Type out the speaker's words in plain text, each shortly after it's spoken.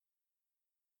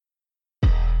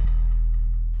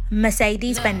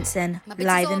Mercedes Benson,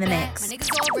 live in the mix. My niggas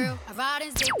all real. I ride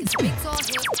in Zig, it's big tall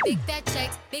hills, big fat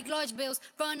checks, big large bills,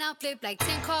 run out flip like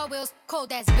 10 car wheels.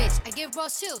 Cold ass bitch, I give raw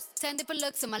chills. 10 different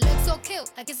looks and my lips so kill.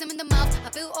 I kiss him in the mouth,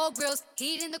 I feel all grills.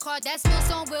 Heat in the car, that smells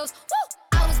on wheels.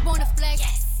 Woo! I was born to flex,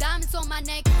 yes. Diamonds on my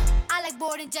neck. I like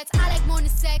boarding jets, I like more than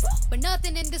sex. But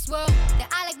nothing in this world that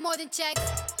I like more than checks.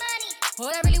 Money.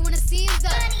 All I really wanna see is the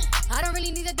money. I don't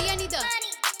really need a D, I need the money.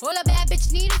 All a bad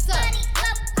bitch need is the money.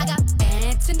 I got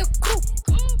bands in the coupe,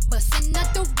 bustin'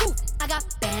 out the roof. I got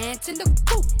bands in the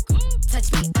coupe.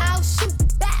 Touch me, I'll shoot.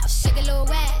 Bow, shake a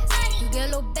little ass. You get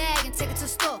a little bag and take it to the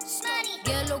store.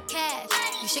 Get a little cash.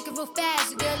 You shake it real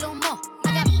fast, you get a little more.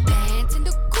 I got bands in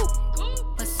the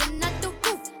coupe, bustin' out the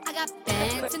roof. I got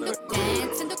bands in the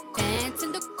bands in the bands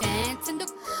in the bands in the.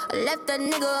 I left that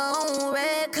nigga on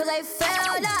red cause I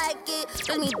felt like it.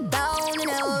 Put me down in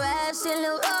that rash in a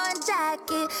run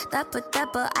jacket.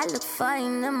 Dapper, I look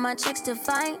fine and my checks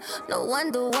define. No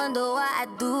wonder why I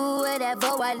do whatever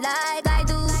I like. I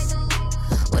do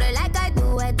what I like, I do.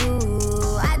 What I like, I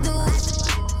do.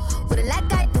 What I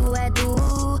like, I do.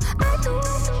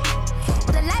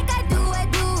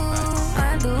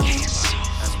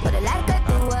 What I like, I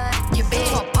do. You bitch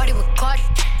to a party with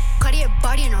Cardi a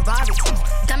body in a Rari.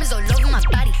 Diamonds all over my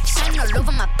body, shining all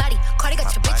over my body. Cardi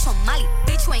got your bitch on Molly.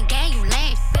 Bitch, you ain't gang, you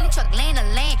lame. Billy truck laying the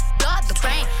lane, blow out the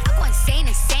brain. I go insane.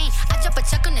 I drop a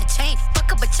check on the chain,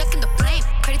 fuck up a check in the flame.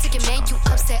 Cardi took your man, you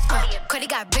upset. Cardi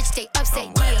got rich, they upset.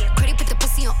 Yeah, Cardi put the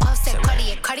pussy on offset.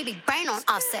 Cardi be brain on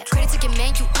offset. Cardi took your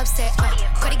man, you upset.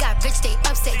 Cardi got rich, they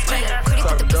upset. Yeah, Cardi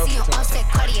put the pussy on offset.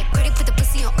 Cardi put the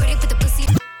pussy on. Cardi put the pussy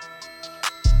on.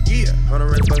 Yeah, on the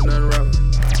race, bustin' out the route.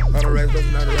 On the race,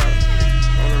 bustin' out the route.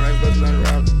 On the race, bustin' out the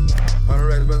route. On the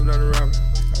race, bustin' out the route.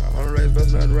 On the race,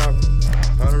 bustin' out the route.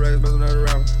 On the race, bustin' out the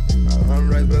route. On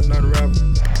the race, bustin' out the route.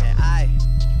 And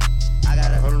I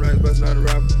got a 100 race bustin' out the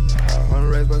route.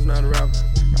 100 race bustin' out the route.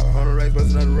 100 race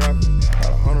bustin' out the route.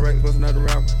 100 race bustin' out the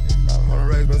route. 100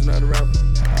 race bustin' out the route.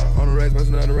 100 race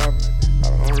bustin' out the route.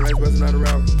 100 race bustin' out the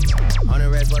route. 100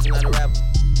 race bustin' out the rap.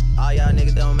 All y'all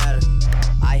niggas don't matter.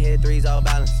 I hit threes all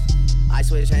balance. I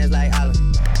switch hands like Allen.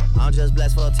 I'm just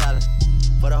blessed for talent.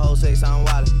 For the whole 6, I'm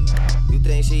wildin'. You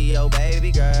think she your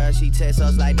baby girl? She text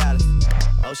us like Dallas.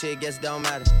 Oh shit, guess it don't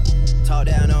matter. Talk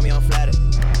down on me, I'm flattered.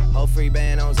 Whole free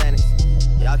band on Xanax.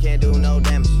 Y'all can't do no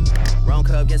damage. Wrong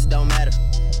cup, guess it don't matter.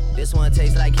 This one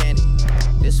tastes like candy.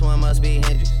 This one must be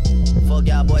Hendrix. Fuck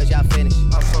y'all boys, y'all finished.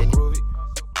 I'm so groovy.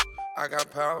 I got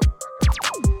power.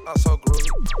 I'm so groovy.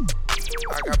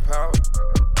 I got power.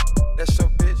 That's your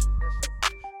bitch.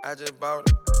 I just bought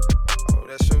it. Oh,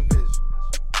 that's your bitch.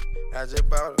 I just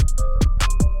bought it.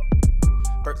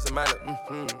 Perks and Miley,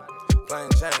 plain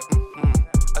Jane,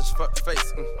 I just fucked the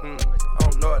face, I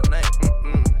don't know her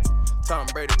name, Tom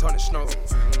Brady, Tony Snow,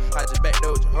 I just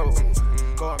backdoored your hoe,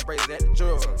 going crazy at the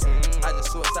drug, I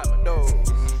just suicide my door,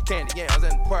 candy yams in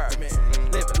the apartment,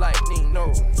 living life, need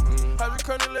no, I just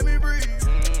couldn't let me breathe,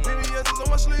 VVS is on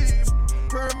my sleeve,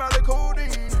 pure Miley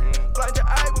codeine, blind your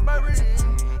eye with my ring.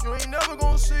 You ain't never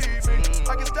gonna see me.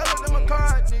 I can style it in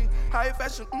McCartney. High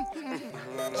fashion,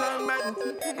 John Madden,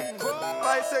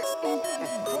 light sex, no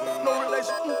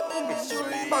relation,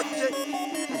 Mark J,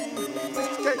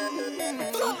 60K,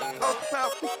 off the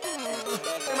power,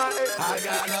 MIA. I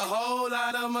got a whole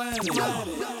lot of money.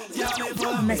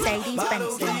 Mercedes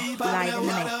Benson, live in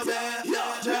the mix.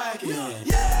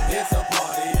 It's a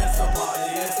party, it's a party,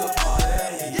 it's a party.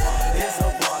 It's a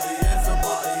party, it's a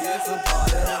party, it's a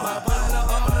party. My partner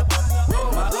on the,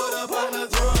 my hood up on the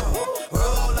drum.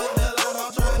 Roll up the line,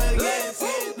 I'm tryna get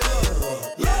it done.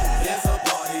 Yeah, it's a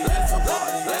party, it's a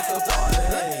party, it's a party.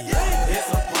 It's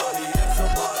a party, it's a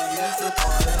party, it's a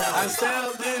party. I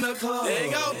stepped in the club, there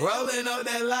you go, rolling up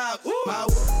that loud. My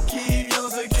keep your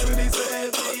security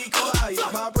said be quiet.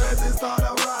 My presence start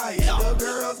a riot. The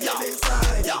girls get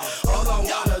excited. All I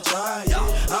wanna try it.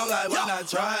 I'm like, when I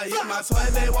try it, my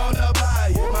sweat they wanna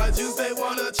buy it. My juice they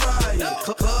wanna try it.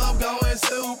 Club going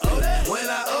stupid. When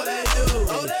I they do.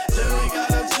 Jury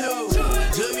gotta choose.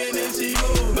 Jugging and she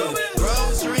moving.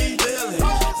 Grocery dealing.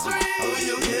 Who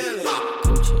you killing?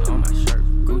 Gucci on my shirt,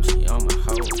 Gucci on my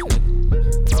hoes, nigga.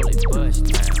 Roll it bust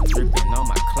down, dripping on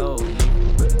my clothes,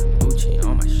 nigga. Gucci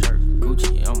on my shirt,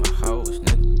 Gucci on my hoes,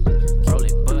 nigga. Roll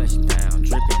it bust down,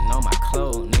 dripping on my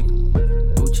clothes, nigga.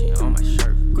 Gucci on my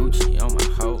shirt, Gucci on my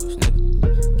hoes, nigga.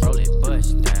 Roll it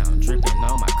bust down, dripping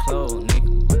on my clothes, nigga.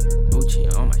 Gucci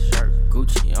on my shirt.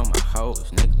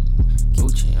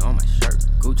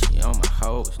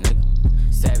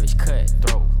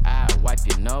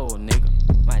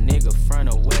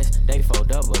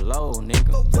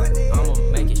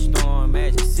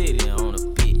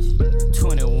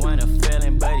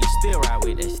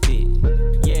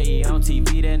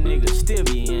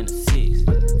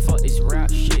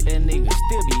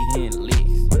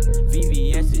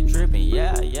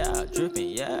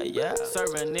 Yeah, serve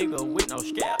a nigga with no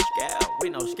scale,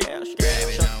 with no scale. Grab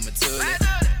it on my tootie.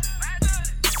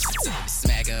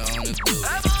 Smack her on the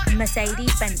booty.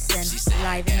 Mercedes Benson, She said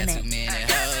live I in the got too mix. many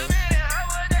hoes.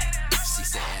 She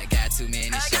said I got too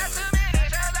many shows.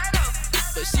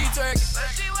 But she twerk,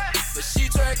 but she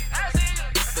twerk,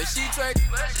 but she twerk,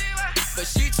 but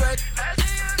she twerk,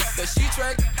 but she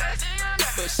twerk,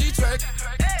 but she twerk,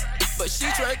 but she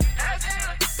twerk,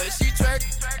 but she twerk.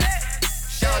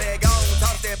 Shorty gon'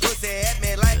 toss that pussy at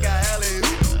me like a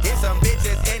alley-oop. Get some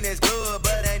bitches in this club,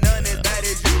 but ain't none as bad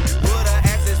as you. With a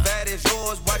ass as fat as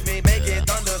yours, watch me make it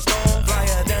thunderstorm.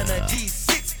 Flyer than a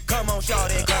G6, come on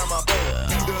shorty, come on board.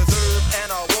 You deserve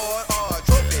an award or a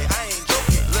trophy, I ain't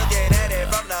joking. Looking at it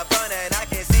from the front and I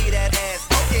can see that ass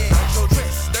poking. At your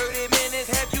dress, 30 minutes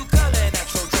have you coming at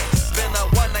your dress. Spend a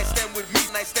one night stand with me,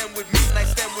 night stand with me, night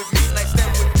stand with me, night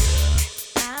stand with me.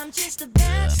 I'm just a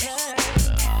dancer.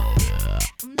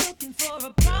 I'm looking for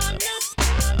a partner,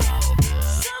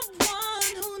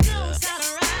 someone who knows how to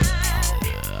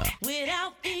ride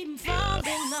without even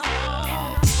falling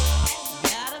off.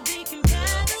 Gotta be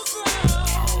compatible,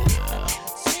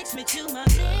 takes me to my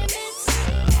limits.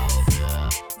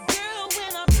 Girl,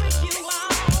 when I break you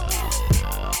off,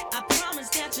 I promise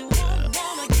that you won't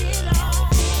wanna get off.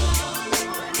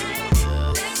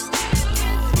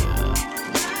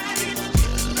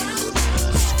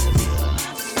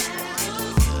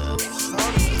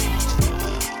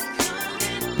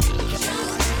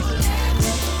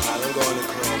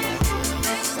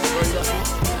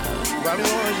 Grab me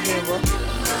orange again, bro.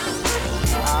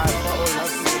 Alright, fuck with it.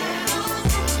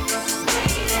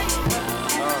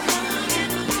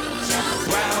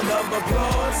 Round of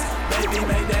applause, baby,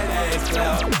 make that ass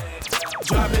clap.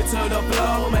 Drop it to the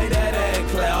floor, make that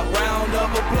ass clap. Round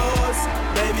of applause,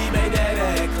 baby, make that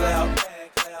ass clap.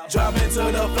 Drop it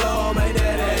to the floor, make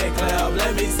that ass clap.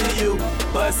 Let me see you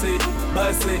bust it,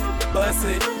 bust it, bust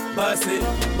it, bust it,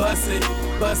 bust it,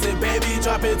 bust it. Baby,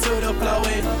 drop it to the floor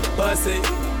and bust it,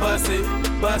 bust it,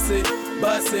 bust it,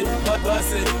 bust it,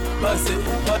 bust it, bust it,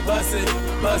 bust it,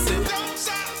 bust it.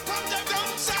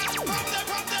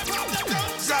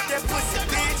 Drop that pussy,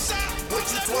 bitch. What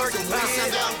you twerking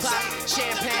with? Young pop,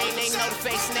 champagne, they know the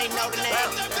face and they know the name.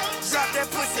 Drop that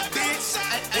pussy, bitch.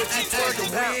 What you twerking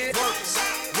with? Work,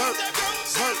 work,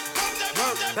 work,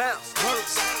 work, bounce, work,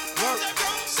 work,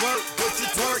 work. What you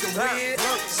twerking with?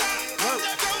 Work, work,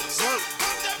 work,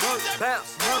 work,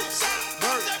 bounce, work,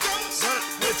 work, work.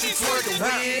 What you twerking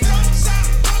with?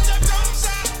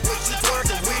 What you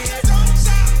twerking with?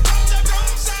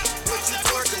 What you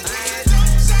twerking with? What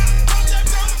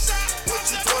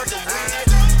you twerking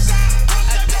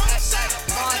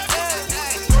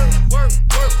with? Work, work,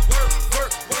 work,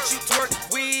 work. What you twerking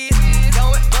with? Go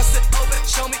it, bust it open.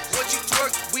 Show me what you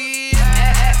twerk with.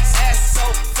 Ass so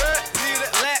good, need a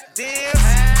lap dance.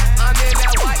 I'm in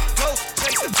that white ghost,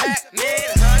 chasing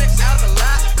Pac-Man. 100 out the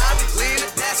lot, I be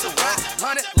leaning, that's a rock.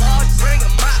 100 large, bring a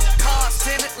mop. Car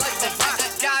send it like the rock.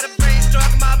 Got a brain struck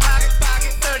in my pocket.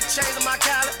 30 chains on my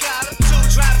collar. 2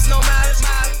 drops, no mileage.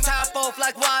 Top off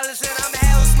like Wallace, and I'm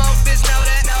hell smoke, bitch, know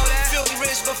that. Filthy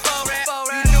rich before that.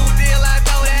 New deal, I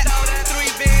know that. 3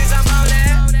 beans, I'm on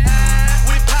that.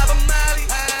 We pop a molly.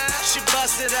 She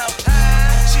bust it up.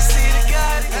 She see the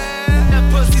God. That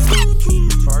pussy's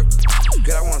Twerk,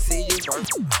 girl, I wanna see you twerk.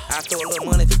 I throw a little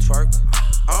money to twerk.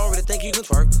 I don't really think you can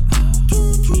twerk.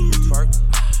 Twerk.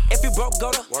 If you broke,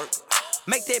 go to work.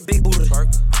 Make that big booty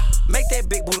twerk. Make that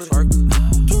big booty twerk.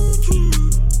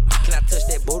 Can I touch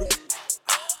that booty?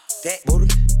 That booty.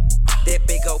 That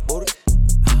big old booty.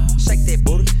 Shake that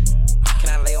booty. Can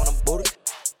I lay on the booty?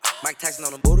 Mike Tyson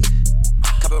on the booty.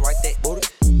 Copyright that booty.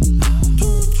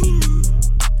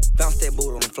 Bounce that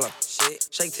booty on the floor. Shit.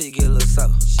 Shake till you get a little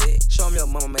sour. Shit. Show 'em your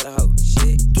mama made a hoe.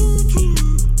 Shit.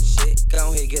 Shit. Go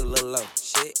on here, get a little low.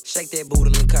 Shit. Shake that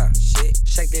booty in the car. Shit.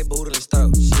 Shake that booty in the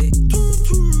stove. Shit.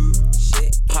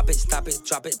 Shit. Pop it, stop it,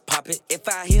 drop it, pop it. If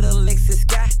I hit a Lexus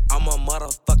sky, I'm a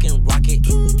motherfucking rocket.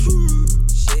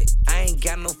 Shit. I ain't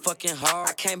got no fucking heart.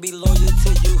 I can't be loyal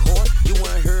to you, whore. You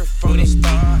weren't here from the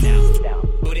start.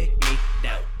 Booty me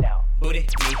down, booty me down, booty me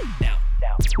down,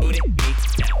 booty me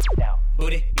down,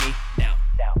 booty me down,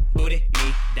 booty me down, booty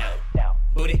me down,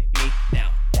 booty me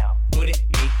down, booty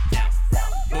me down,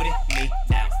 booty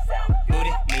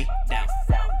me down,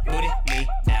 booty me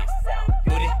down,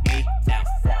 booty me down,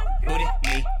 booty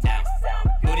me down,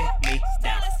 booty me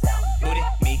down, booty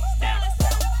me down,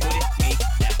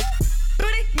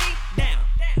 booty me down.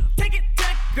 Take it to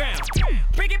the ground,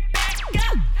 bring it back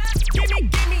up.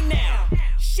 Give me now.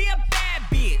 She a bad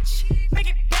bitch. Make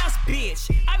it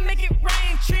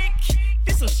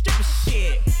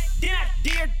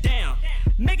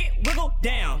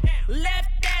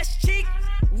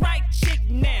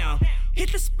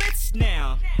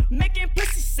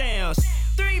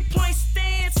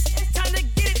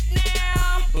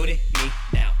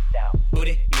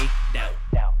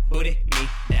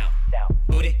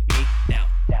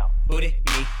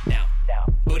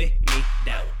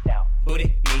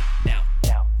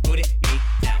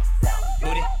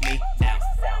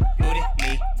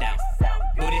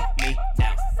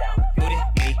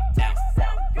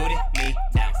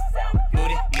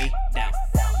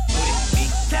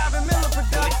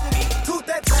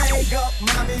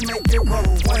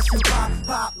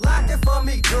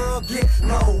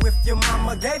your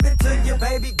mama gave it to you,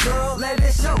 baby girl, let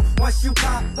it show. Once you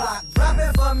pop, lock, drop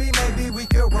it for me, maybe we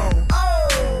could roll.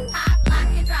 Oh! Pop, lock,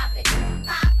 and drop it.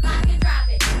 Pop, lock, and drop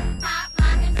it. Pop,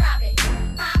 lock, and drop it.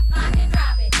 Pop, lock, and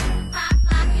drop it. Pop,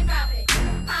 lock, and drop it.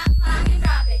 Pop, lock, and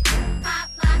drop it. Pop,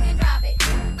 lock, and drop it.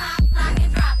 Pop, lock,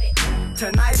 and drop it.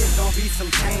 Tonight is gonna be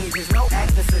some changes, no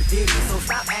acting sedity, so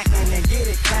stop acting and get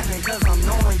it clapping, cause I'm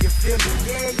knowing you feel me.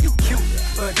 Yeah, you cute,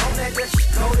 but don't let this shit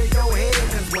go to your head,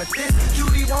 cause what this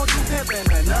cutie won't do pimpin',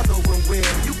 another one will.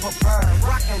 You prefer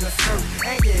rockin' a skirt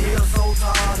and your heels so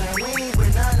tall, and we ain't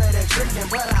with none of that trickin',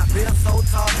 but I feel so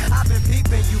tall. I've been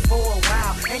peeping you for a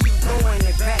while, and you throwing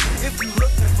it back. If you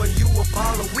looking for you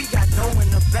Apollo, we got dough in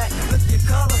the back. Look, your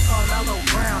colors are mellow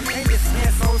brown, and your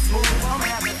skin so smooth. I'm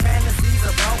having fantasies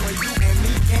about what you and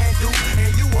me can do,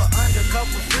 and you a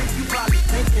undercover freak, you probably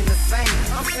thinking the same.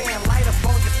 I'm saying light up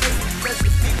on your face because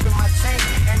you peeping my chain,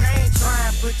 and I ain't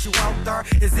trying to put you out there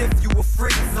as if you a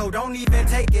freak, so don't even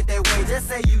take it that way, just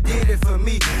say you did it for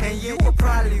me, and you will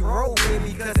probably roll with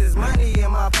me, cause there's money in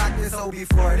my pocket, so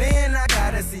before then I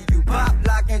gotta see you pop,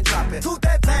 lock, and drop it. Toot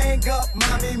that thing up,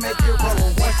 mommy, make it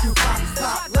roll. Once you pop,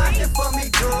 lock it for me,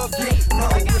 girl, get low.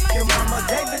 If your mama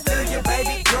gave it to you,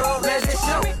 baby girl, let it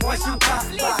show. Once you pop,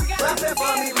 drop it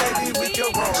for me, maybe we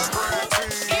can roll.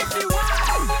 If you want,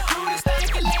 do the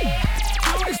stanky leg,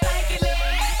 do the stanky leg,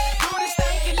 do the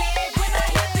stanky leg when I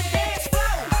hit the dance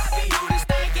floor. Do the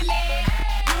stanky leg,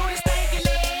 do the stanky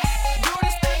leg, do the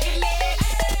stanky leg.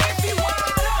 If you want,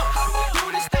 do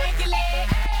the stanky leg,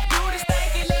 do the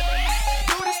stanky leg,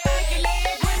 do the stanky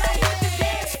leg when I hit the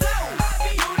dance floor.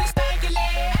 Do the stanky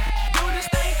leg, do the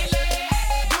stanky leg,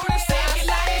 do the stanky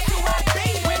leg to my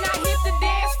beat. When I hit the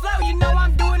dance floor, you know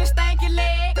I'm doing the stanky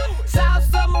leg. South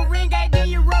summer ring, then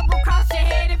you rub across your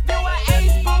head. If you an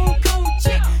ace boom cool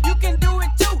chick, you can do it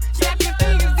too. Snap your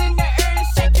fingers in the air and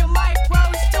shake your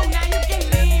micros too. Now you can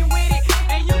lean with it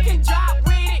and you can drop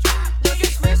with it. You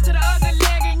can switch to the other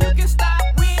leg and you can stop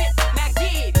with it. Now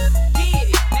get it,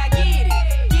 now get it,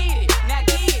 now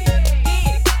get it,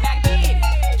 now get it.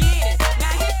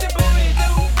 Now hit the booty do,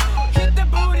 hit the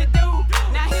booty do.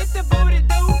 Now hit the booty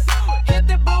do, hit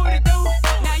the booty do.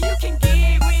 Now you can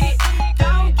gig with it,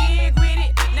 don't gig with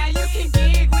it. Now you can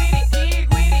gig with it, gig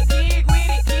with it, gig with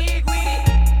it, gig with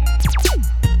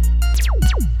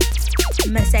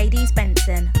it. Mercedes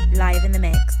Benson, live in the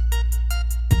mix.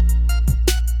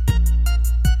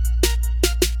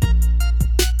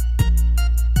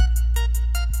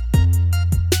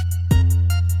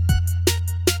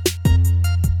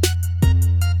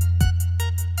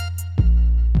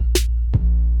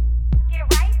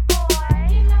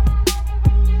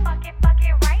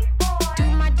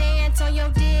 Do my dance on your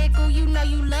dick, ooh, you know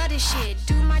you love this shit.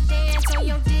 Do my dance on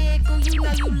your dick, ooh, you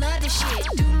know you love this shit.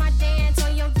 Do my dance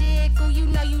on your dick, ooh, you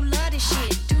know you love this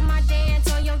shit. Do my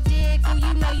dance on your dick, ooh,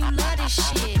 you know you love this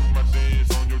shit. My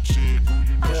dance on your chick, ooh,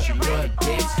 you know she love it.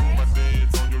 My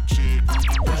dance on your chick, ooh,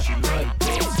 you know she love it. My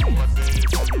dance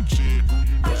on your chick, ooh,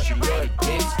 you know she love it.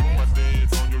 My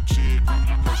dance on your chick, ooh,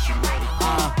 you know she love it.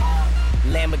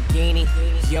 Lamborghini,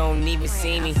 you don't even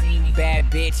see me.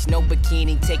 Bad bitch, no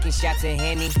bikini, taking shots of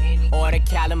Henny. Order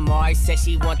calamari, said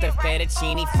she want the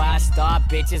fettuccine. 5-star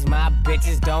bitches, my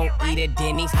bitches don't eat at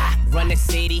Denny's. Run the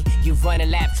city, you run a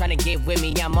lap, tryna get with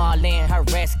me. I'm all in her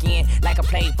red skin, like I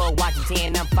played for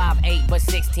Washington. I'm 5'8", but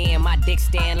 6'10", my dick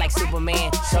stand like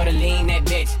Superman. Show the lean that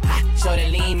bitch, show the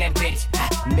lean that bitch.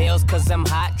 Meals cause I'm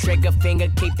hot, trigger finger,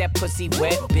 keep that pussy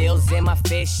wet. Bills in my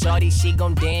fist, shorty, she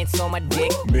gon' dance on my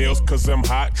dick. Meals cause I'm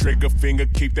hot, trigger finger,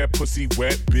 keep that pussy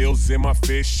wet. Bills in my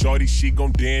fist, shorty, she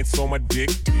gon' dance on my dick.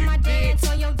 Do my dance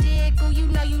on your dick, ooh, you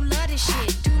know you love this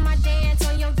shit. Do my dance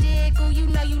on your dick, ooh, you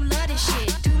know you love this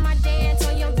shit. Do my dance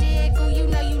on your dick, ooh, you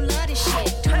know you love this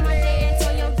shit. Do my dance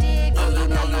on your dick, ooh, you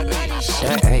know you love this shit.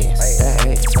 That ass, that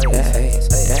ass, that ass,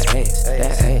 that ass,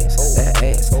 that ass, that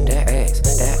ass, that ass,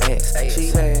 that ass.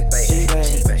 She bad, she bad,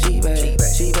 she bad, she bad, she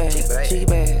bad, she bad, she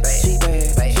bad, she bad,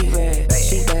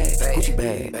 she bad. Gucci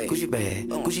bag, Gucci bag,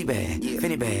 Gucci bag,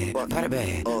 Fendi bag, Prada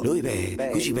bag, Louis bag,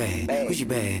 Gucci bag, Gucci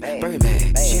bag, Birkin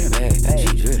bag, she in a bag, she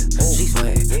drip, she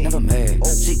swag, never mad,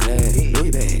 she glad,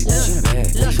 Louis bag, she in a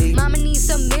bag. Look, mama needs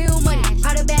some meal money,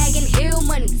 Prada bag and heel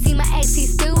money. See my ex, he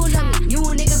still love me. You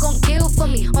a nigga gon' kill for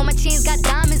me. All my chains got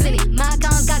diamonds in it, my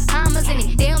accounts got commas in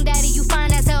it. Damn daddy, you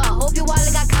fine as hell. I hope your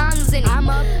wallet got condoms in it. I'm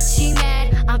up, she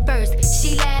mad, I'm first,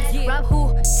 she last. Rob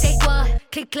who, take what,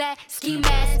 click clack, ski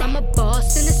mask. I'm a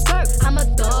boss in a skirt, I'm a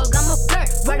dog, I'm a flirt.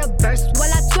 Write a verse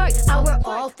while I twerk, I wear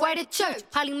off-white at church.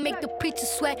 Probably make the preacher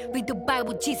sweat, read the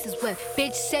Bible Jesus wept.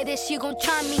 Bitch said that she gon'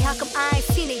 try me, how come I ain't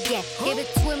seen it yet? Gave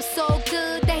it to him so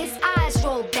good that his eyes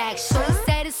rolled back. So he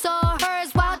said it's all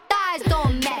hers while thighs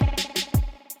don't match.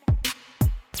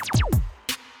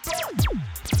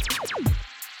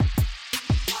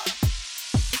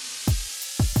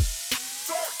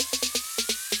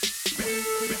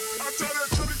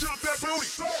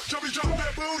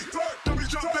 booty, jumpity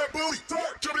jump that booty,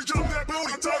 jumpity jump that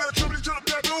booty, tell that jumpity jump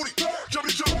that booty,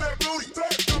 jumpity jump that booty,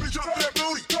 jumpity jump that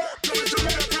booty, jumpity jump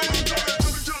that booty,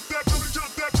 jumpity jump that booty,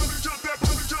 jump that booty, jump that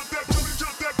booty, jump that booty,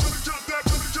 jump that booty, jump that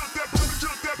booty, jump that booty,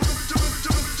 jump that booty,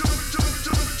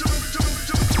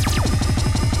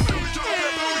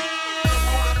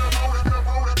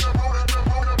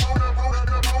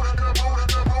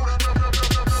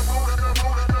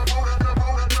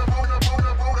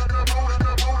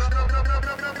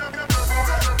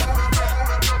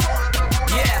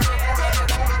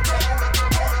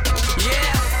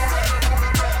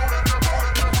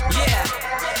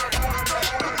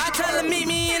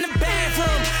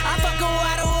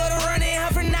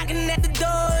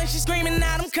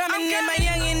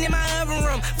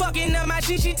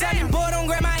 She tell me, boy, don't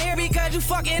grab my hair because you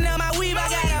fucking up my weave. I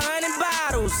got 100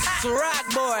 bottles. It's a rock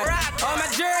boy. All my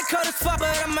jury coat is fuck,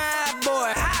 but I'm a hot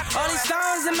boy. All these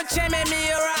stones in my chain made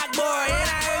me a rock boy. And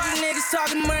I heard you niggas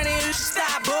talking money, you should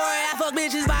stop, boy. I fuck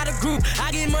bitches by the group. I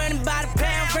get money by the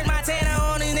pound. Print my tanner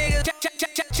on these niggas.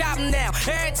 Chop them down.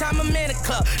 Every time I'm in a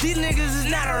club, these niggas is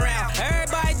not around.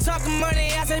 Everybody talking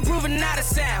money, I say proving not a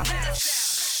sound.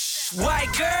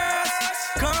 White girls,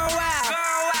 gone wild.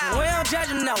 We don't judge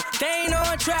them, no, they ain't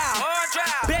on trial.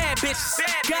 Bad bitches,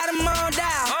 got them on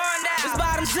dial. It's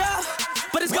bottoms up,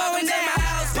 but it's going down. Welcome to my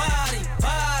house party,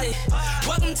 party.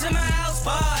 Welcome to my house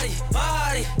party,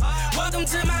 party. Welcome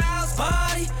to my house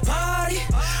party, party.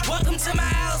 Welcome to my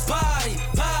house party,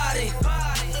 party.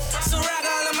 So rock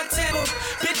all on my table,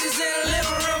 bitches in the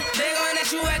living room. They gon'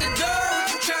 at you at the door,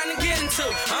 what you tryna get into?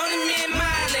 Only me and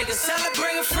my niggas, tell her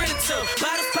bring a friend or two.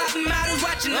 Bottles poppin', models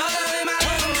watching, all of in my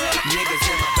room. Niggas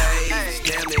in my face,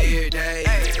 damn near every day.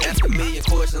 Ask a million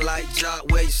questions like Jock,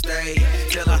 where you stay?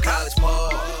 Tell them college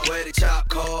ball, where the chop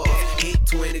call. Hit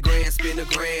 20 grand, spend a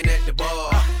grand at the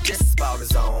bar. Just as ball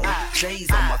is on, J's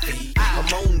on my feet. I'm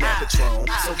on that Patron,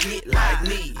 so get like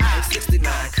me.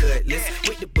 69 cutlass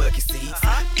with the bucket seats.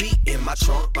 Beat in my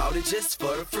trunk, bought it just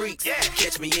for the freaks.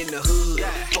 Catch me in the hood,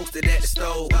 posted at the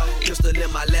stove. Pistol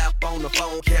in my lap on the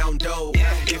phone, counting dough.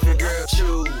 If your girl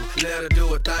chew, let her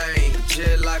do a thing.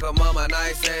 Just like a mama,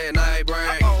 nice and night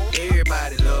brain.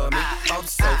 Everybody love me, I'm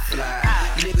so fly.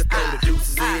 Niggas throw the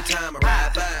deuces every time I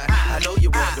ride by. I know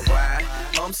you wonder why,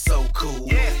 I'm so cool.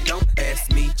 Don't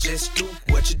ask me, just do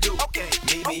what you do.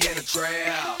 Meet me in the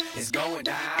trail, it's going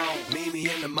down. Meet me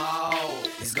in the mall,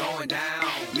 it's going down.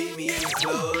 Meet me in the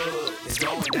club, it's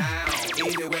going down.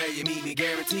 Anywhere you meet me,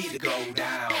 guaranteed to go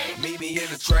down. Meet me in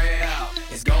the trail,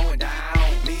 it's going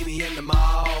down. Meet me in the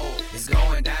mall, it's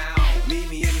going down. Meet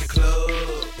me in the club,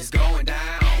 it's going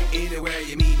down. Anywhere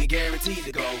you meet me, guaranteed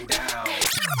to go down.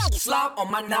 Slob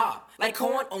on my knob, like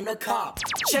corn on the cob.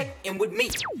 Check in with me,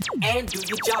 and do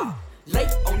your job. Lay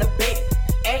on the bed,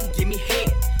 and give me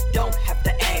head. Don't have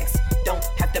to ask, don't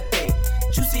have to beg.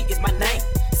 Juicy is my name,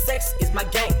 sex is my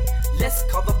game. Let's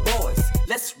call the boys,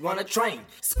 let's run a train.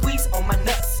 Squeeze on my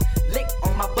nuts, lick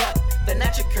on my butt. The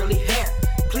natural curly hair,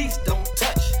 please don't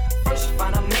touch. First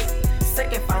find a mate,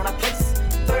 second find a place.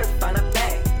 Third find a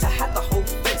bag to hide the whole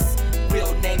face.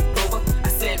 Real name Grover, I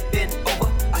said bend over.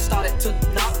 I started to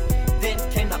knock, then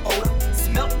came the odor.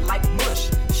 Smelled like mush,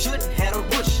 shouldn't had a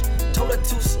rush. Told her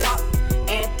to stop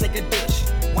and take a ditch.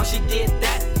 Once she did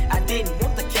that, I didn't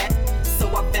want the cat. So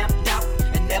I vamped out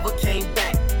and never came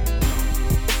back.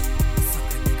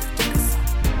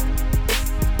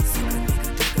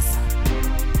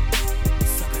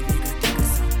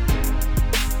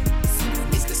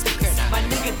 My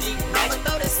nigga deep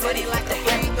magic, sweaty like the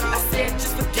hair. I said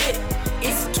just forget it,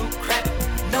 it's too crappy.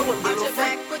 Know a little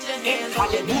fact in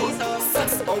Hollywood.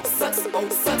 Sucks on sucks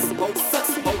on sucks on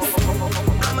sucks on.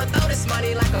 I'ma throw this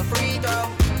money like a free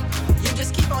throw. You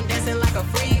just keep on dancing like a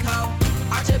freak hoe.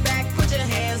 Arch your back, put your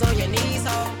hands on your knees,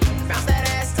 ho. Bounce that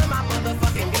ass to my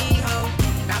motherfucking beat, ho.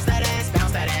 Bounce that ass,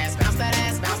 bounce that ass, bounce that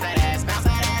ass, bounce that ass, bounce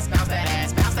that ass, bounce that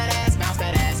ass, bounce that ass, bounce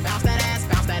that ass, bounce that ass,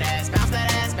 bounce that ass, bounce that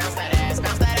ass, bounce that ass, bounce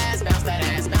that ass, bounce that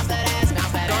ass, bounce that ass,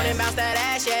 bounce that ass. Don't bounce that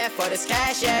ass, yeah, for this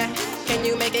cash, yeah. Can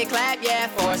you make it clap, yeah,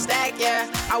 for a stack, yeah.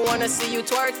 I wanna see you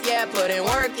twerk, yeah, put in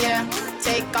work, yeah.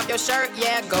 Take off your shirt,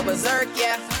 yeah, go berserk,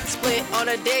 yeah. Split on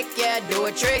a dick, yeah, do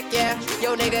a trick, yeah.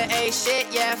 Yo nigga ain't shit,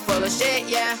 yeah, full of shit,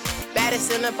 yeah.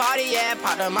 Baddest in the party, yeah,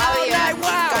 pop the molly, yeah.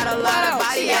 Got a lot of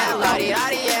body, yeah, lottie,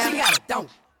 yeah. She got a don't,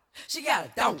 she got a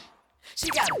don't, she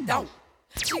got a don't.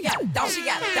 She got a don't, she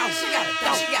got a don't, she got a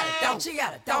don't, she got a don't, she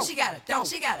got a don't, she got a don't,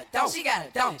 she got a don't, she got a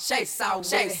don't. Shake so,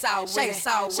 shake so, shake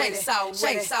so, shake so,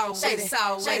 shake so, shake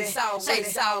so, shake so, shake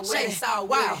so, shake so,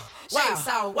 wow, shake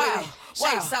so, wow,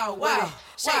 shake so with it,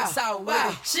 shake so with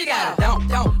it. She got a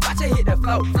don't, watch her hit the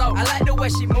flow. I like the way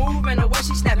she move and the way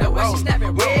she snap and roll.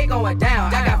 Yeah, going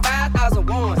down. I got 5,000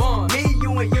 ones. Me,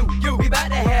 you, and you. We bout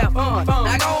to have fun.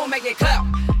 Now gon' make it clap.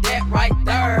 That right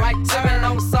there. Sippin'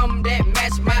 on something that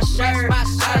match my shirt. I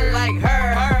like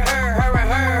her.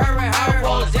 I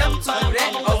want them to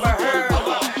that over her.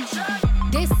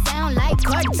 This sound like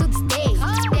Cardi to the stage.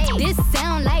 This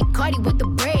sound like Cardi with the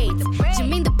braids.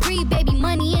 Jermaine the pre-baby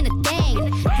money in a thing.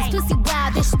 This pussy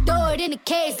wild, this store it in a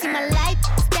case. See my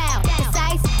lifestyle, it's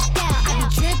ice down. I be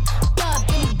dripped up,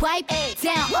 get me wipe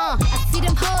down. I see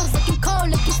them hoes looking cold,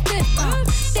 looking stiff.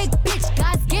 Thick bitch,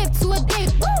 God's gift to a dick.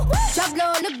 Drop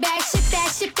low, look back, shit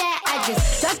that. I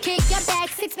just drop kick your back,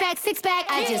 six pack.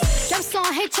 I just drop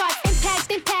song, hit charts,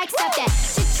 impact. Stop that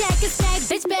shit, check and snack,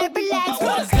 bitch, better relax.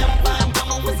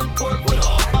 Come with some pork with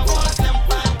all. Come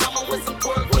with some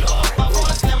pork with all. Come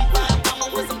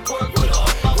with some pork with all.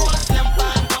 Come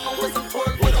with some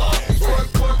pork with all.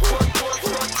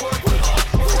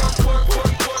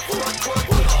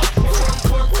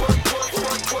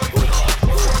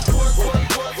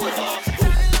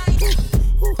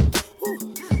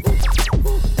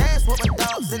 Dance with my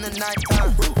dogs in the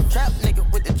nighttime. Trap nigga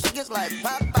with the chickens like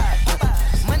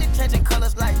Popeye. Money changing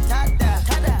colors like tie-dye.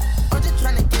 I'm just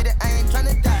tryna get it, I ain't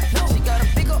tryna die. She got a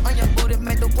big ol' on your booty,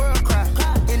 make the world cry.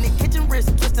 In the kitchen,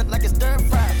 wrist twisted like it's stir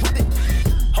fry. Whip it,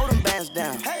 hold them bands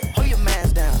down, hold your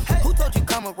mans down. Who told you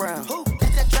come around?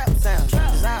 It's that trap sound.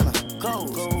 Designer,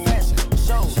 gold, fashion,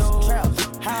 shows, trap,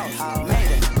 house,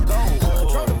 made it, gold.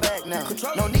 Control the bag now,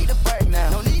 no need to brag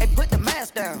now. Hey, put the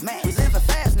mask down, we living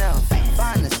fast now.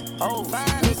 Finest, old,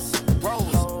 finest,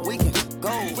 rose, we can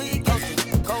go,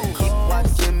 go. Keep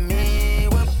watching me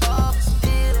when Bob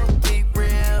still be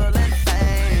real and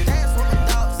fame. Dance with my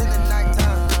dogs in the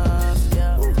nighttime.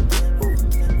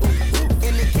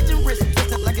 In the kitchen, wrist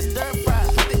twisted like it's stir fry.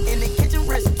 In the kitchen,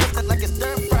 wrist twisted like it's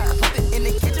stir fry. In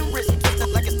the kitchen, wrist twisted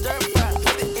like it's stir fry.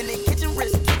 In the kitchen,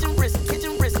 wrist.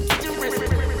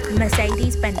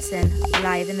 Mercedes Benson,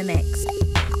 live in the mix.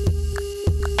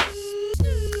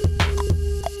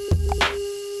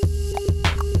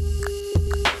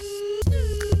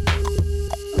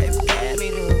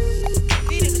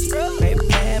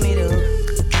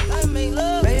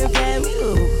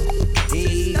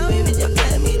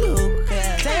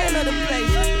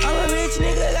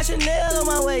 Chanel on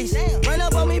my waist. Run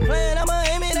up on me playing, I'ma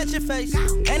aim it at your face.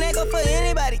 And that go for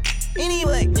anybody,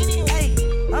 anyway. Hey,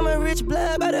 I'm a rich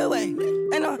blood by the way.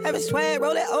 And I'm having swag,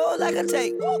 roll that old like a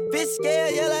tape. Bitch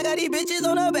scared, yeah, I got these bitches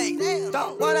on the base.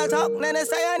 Don't wanna talk, then they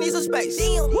say I need some space.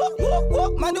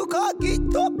 Whoop, my new car get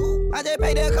top. I just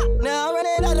paid the cop, now I'm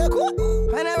running out the court.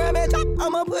 Panoramic top,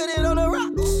 I'ma put it on the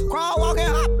rocks. Crawl, walk,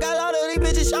 and hop, got all of these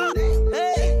bitches shot.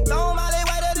 Hey, don't my leg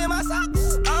whiter than my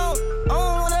socks. I don't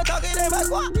wanna talk it in my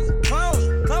squat.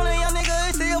 Cloning young nigga,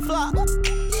 it's still flop.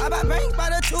 I buy banks by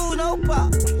the two, no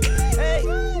pop. Hey,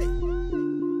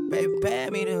 baby, pay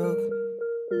me the hook.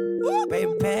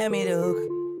 Baby, pay me the hook.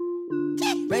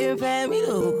 Baby, pay me the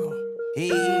hook. Hey,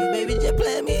 baby, just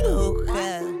play me the hook.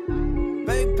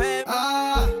 Baby, pay me.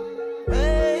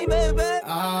 Hey, baby,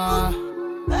 hey,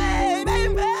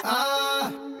 baby,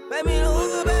 pay me the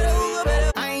hook,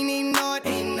 better. I ain't even know it,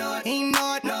 ain't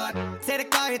know it. Take the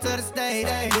car here to the stage.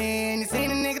 Then you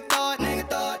seen a nigga thought,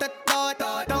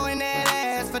 throwing that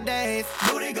ass for days.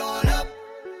 Booty going up,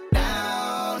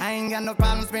 down. I ain't got no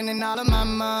problem spending all of my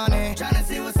money. Tryna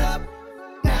see what's up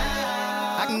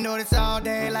now. I can do this all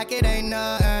day like it ain't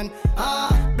nothing.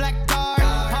 Black car,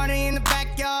 party in the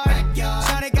backyard.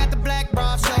 Shawty got the black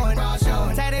bra showing.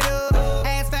 Tatted up,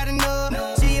 ass fat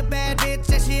enough. She a bad bitch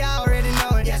and she already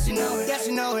know it. Yeah, she know it. Yeah,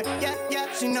 she know it. Yeah,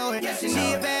 she know it.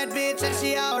 She a bad bitch and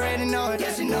she already know it.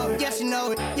 Yeah, she know it. Yeah, she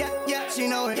know it. Yeah, she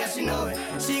know it. Yeah, she know it.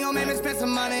 She gon' make me spend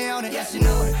some money on it. Yeah, she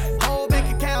know it. Whole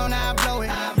bank account, I blow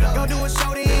it. Go do a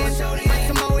show then, break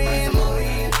some more in.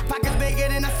 Pockets bigger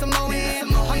than a Samoan.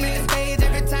 I'm in the stage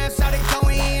every time, shout it go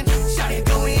in. Shout it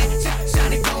go in,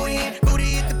 shout it go in. Booty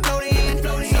hit the float in,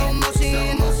 slow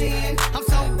motion. I'm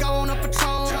so gone on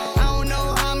Patron. I don't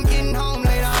know how I'm getting home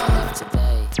later on.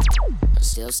 Today,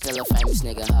 I'm still a famous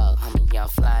nigga hoe. I'm a young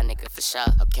fly nigga for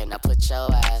sure. Okay, now put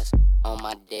your ass on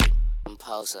my dick and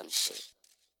pose on the shit.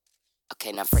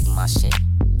 Okay, now freak my shit.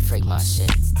 Freak my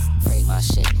shit, freak my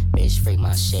shit, bitch, freak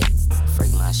my shit,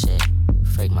 freak my shit,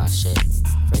 freak my shit,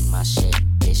 freak my shit,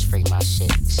 bitch, freak my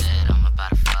shit. Said I'm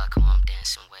about to fuck who I'm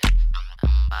dancing with. I'm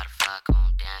about to fuck who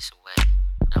I'm dancing with.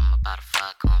 I'm about to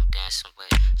fuck who I'm dancing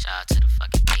with. Shout out to the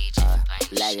fucking DJ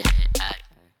playing the shit.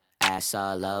 Ass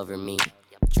all over me.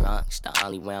 Drunk's the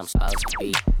only way I'm supposed to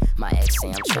be. My ex say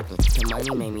I'm tripping. The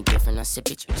money made me different. I sip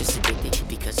it, you just addicted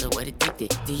because of what addicted.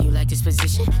 Do you like this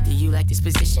position? Do you like this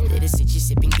position? Let it sit you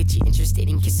sipping, get you interested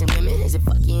in kissing women. Is it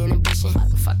fuck your inhibition?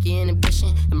 Fuck your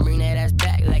inhibition. And bring that ass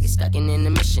back like it's stuck in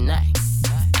intermission.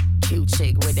 Cute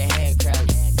chick with the hair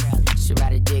curly. She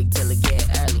ride a dick till it get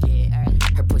early.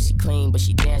 Her pussy clean, but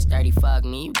she dance dirty. Fuck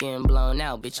me, you getting blown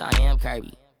out, bitch. I am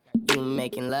Kirby. You been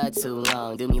making love too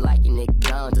long. Do me like your nigga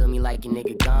gone. Do me like your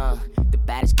nigga gone. The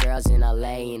baddest girls in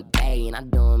LA and the Bay, and I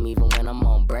do them even when I'm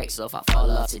on break. So if I fall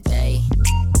off today,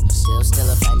 I'm still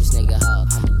a famous nigga hoe.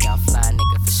 I'm a young fly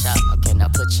nigga for sure. Okay, now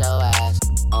put your ass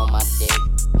on my dick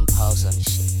and pose on the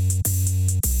shit.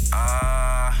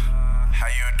 How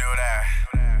you do that?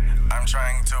 I'm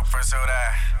trying to pursue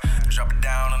that. Drop it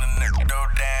down on the neck, do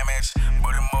damage.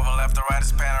 Booty moving left to right,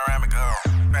 it's panoramic.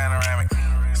 Panoramic,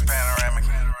 it's panoramic.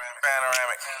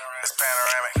 Panoramic, it's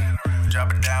panoramic.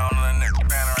 Drop it down on the neck,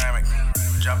 panoramic.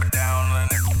 Drop it down on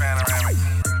the neck, panoramic.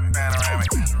 Panoramic,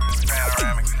 it's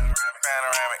panoramic.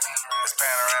 Panoramic, it's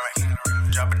panoramic.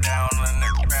 Drop it down on the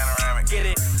neck, panoramic. Get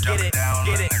it, get it,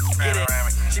 get it, get it.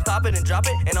 She pop it and drop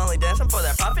it, and only dancing for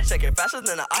that profit. Shake it faster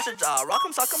than an ostrich, rock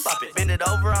 'em, sock 'em, pop it. Bend it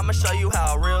over, I'ma show you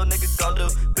how a real nigga gon' do.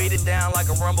 Beat it down like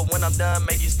a rumble, when I'm done,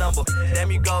 make you stumble. Damn,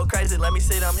 you go crazy, let me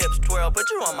see them hips twirl. Put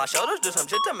you on my shoulders, do some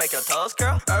shit to make your toes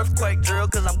curl. Earthquake drill,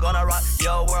 cause I'm gonna rock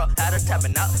your world. Had her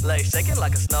tapping out, legs shaking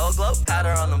like a snow globe. Had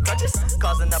her on them crutches,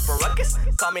 causing up a ruckus.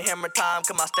 Call me hammer time,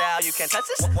 cause my style, you can't touch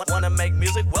this. Wanna make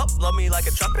music, well, blow me like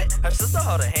a trumpet. Her sister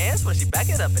hold her hands when she back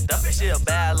it up and dump it. She a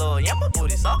bad little yammer,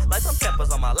 booty soft, like some peppers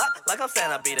on my lap. Like I'm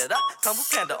Santa, beat it up. Kung Fu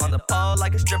Panda on the pole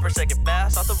like a stripper, shake it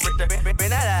fast off the Richter. Bring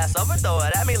that ass over, throw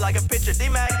it at me like a picture,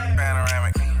 D-Mac.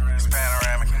 Panoramic, it's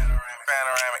panoramic.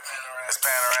 Panoramic, it's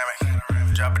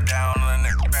panoramic. Drop it down on the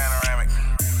neck, panoramic.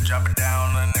 Drop it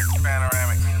down on the neck,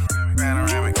 panoramic.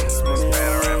 Panoramic, it's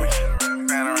panoramic.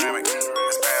 Panoramic,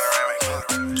 it's panoramic.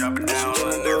 Drop it down on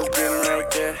the neck, panoramic.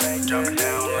 Drop it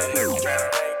down on the neck,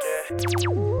 panoramic.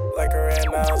 Like a red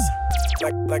nose.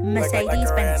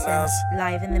 Mercedes Benson,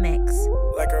 live in the mix.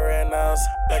 Like a red nose,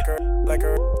 like a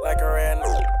red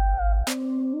nose.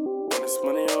 When it's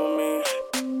money on me,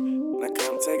 and I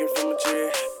come take it from a G.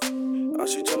 All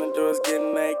she tryna do is get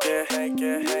naked.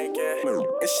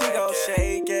 And she gon'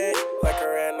 shake it like a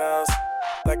red nose,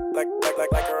 like a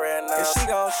red nose. And she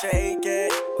gon' shake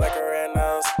it like a red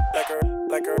nose, like a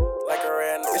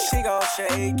red nose. And she gon'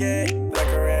 shake it like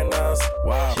a red nose.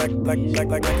 Wow, like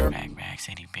a Rack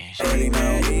City bitch.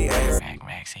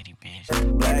 Rack City bitch.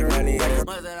 black money.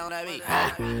 What's that on that beat?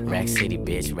 Rack City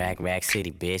bitch, rack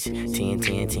city bitch. 10,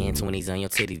 20s on your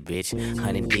titties, bitch.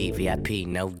 100 deep, VIP,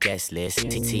 no guest list.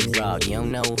 TT Raw, you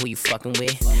don't know who you fucking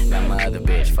with? Got my other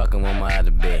bitch, fucking with my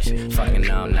other bitch. Fucking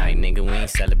all night, nigga, we ain't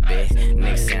sell a bit.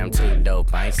 Niggas say I'm too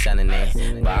dope, I ain't selling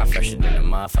it. Bar fresher than a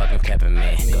motherfucking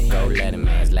peppermint. Go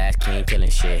Letterman's last king killing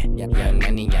shit. Young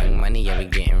money, yeah, we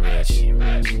getting rich.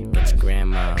 Get your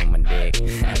grandma on my dick.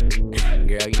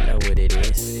 Girl, you know what it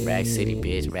is. Rack City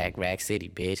bitch, rack city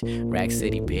bitch. Rack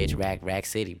City bitch, rack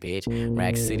city bitch.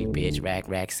 Rack City bitch,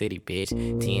 rack city bitch.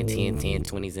 10,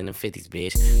 20s and the 50s,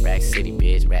 bitch. Rack City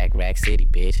bitch, rack city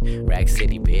bitch. Rack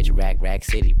City bitch, rack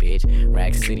city bitch.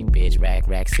 Rack City bitch,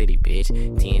 rack city bitch.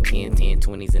 10,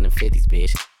 20s and the 50s,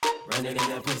 bitch. Running in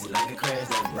that pussy like a crash,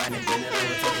 like running, bend it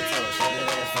over, touch your toe, shake that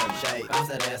ass from shake, bounce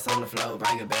that ass on the floor,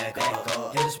 bring it back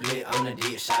up, hit a split on the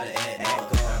dick, shot it at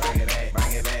bring it back,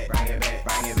 bring it back, bring it back,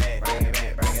 bring it back, bring it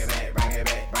back, bring it back, bring it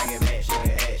back, bring it back, shake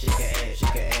it ass, shake it ass,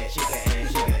 shake it ass, shake it ass,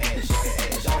 shake it ass, shake it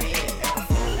ass, show me in, act a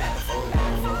fool, act a fool,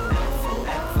 act a fool,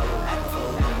 act a fool, act a fool, act a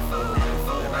fool, act a fool, act a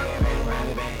fool, bring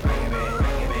it back, bring it back, bring it back,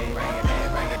 bring it back,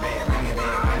 bring it back, bring it back, bring it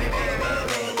back, bring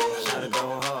it back, shot it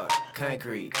going hard,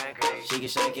 concrete. She can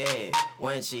shake it,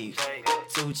 one cheek,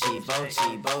 two cheeks, both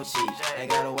cheeks. I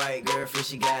got a white girlfriend,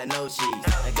 she got no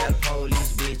cheeks. I got a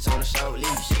police bitch on a short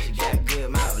leash. She got good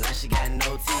mouth, like she got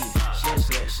no teeth. She a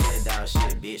slut, she a dog, she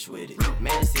a bitch with it.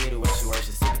 Man, see the way she works,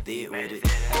 she super thick with it.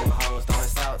 Have a hoes throwing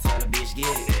salt, tell the bitch get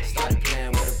it. Started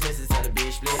playing with the pussy, tell the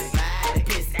bitch split it. Bye,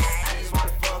 pussy, I just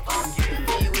wanna fuck you.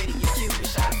 Be with it, you cute, but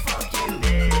shot fuck you.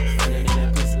 Running in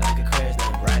that pussy like a crash,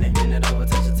 now riding, bend it over,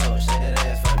 touch your toe, shake that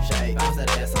ass from shake. Bounce that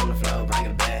ass on the floor, bring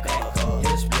it back up.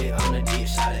 Hit a split on the deep,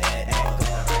 shot it at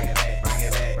bring it back, bring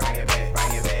it back, bring it back,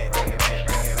 bring it back, bring it back,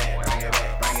 bring it back, bring it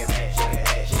back, bring it back, shake it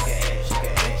ass, shake it ass, shake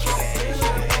it ass, shake it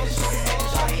ass, shake it ass,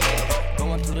 shake it ass.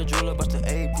 Going to the jeweler, bust the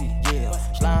AP, yeah.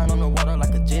 Sliding on the water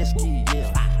like a jet ski,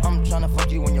 yeah. I'm tryna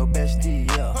fuck you and your bestie,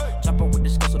 yeah. Chopper with the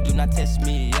skull, so do not test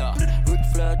me, yeah. Ric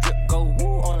Flair drip, go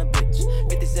woo on a bitch.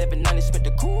 5790, spit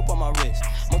the coupe on my wrist.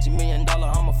 Multi-million-dollar,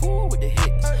 I'm a fool with the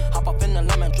hits. Hop up in the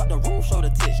lemon, drop the roof, show the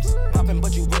tits. Poppin',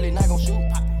 but you really not gon' shoot.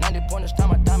 90 pointers, time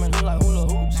my diamond look like hula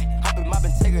hoops.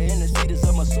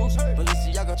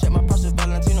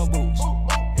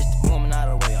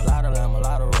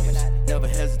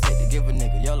 give a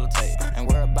nigga yellow tape. And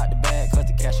worry about the bag, cause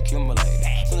the cash accumulate.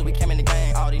 Soon as we came in the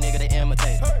game, all these niggas they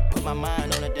imitate. Put my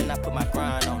mind on it, then I put my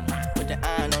grind on it. Put the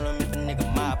iron on them if a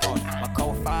nigga mob on it. My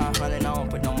code 500, I don't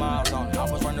put no miles on it.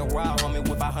 I was running wild, homie,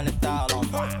 with 500,000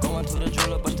 on it. Going to the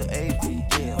jeweler, but the AP,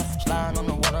 yeah. Sliding on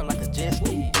the water like a jet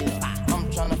ski, yeah. I'm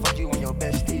tryna fuck you on your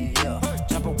bestie, yeah.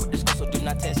 Jumping with this girl, so do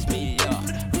not test me, yeah.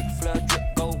 Ric Flair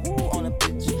drip, go woo on a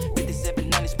bitch.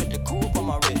 5790, spent the coupe on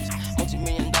my wrist.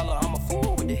 Multi-million dollar, I'm a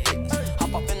fool with the hits.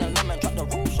 Hop up in the lemon, drop the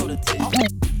roof, show the tits.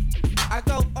 I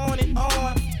go on and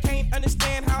on, can't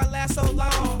understand how I last so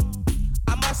long.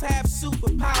 I must have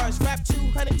superpowers, rap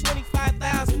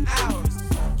 225,000 hours.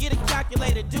 Get a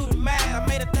calculator, do the math. I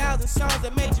made 1,000 songs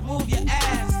that made you move your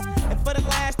ass. And for the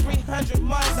last 300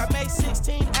 months, I made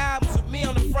 16 albums with me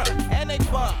on the front, and they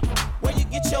bump. Where you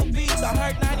get your beats? I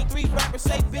heard 93 rappers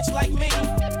say bitch like me.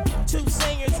 2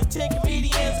 singers and 10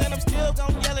 comedians, and I'm still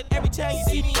gonna yell it every time you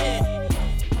see me in.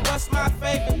 What's my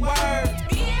favorite word?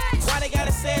 Why they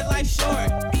gotta say it like short?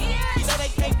 You know they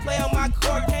can't play on my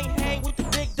court, can't hang with the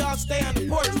big dogs, stay on the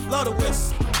porch. Blow the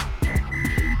whistle.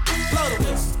 Blow the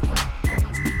whistle.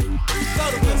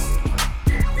 Blow the whistle.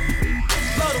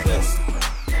 Blow the whistle.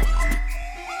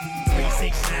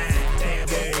 369, damn,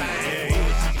 fine.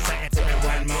 Sing it to me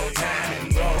one more time and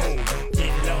roll.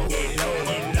 Get low, get low,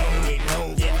 get low, get low,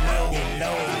 get low, get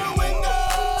low. To the window,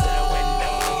 to the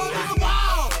window, to the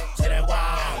wall, to the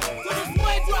wall. To the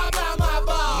point drop out my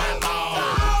ball. My ball.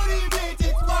 All these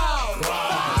bitches fall.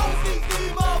 All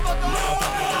these motherfuckers.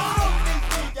 All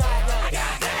these goddamn.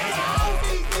 All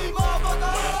these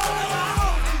motherfuckers.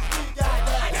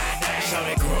 Show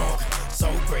that crook, so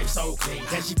brave, so clean.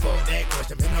 Can she put that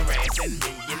question in the rest and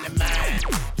me in the mind?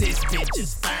 This bitch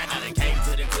is fine. I done came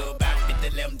to the club about 50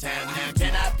 times now.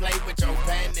 Can I play with your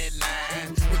panty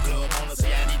line? The club wanna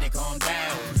say I need to calm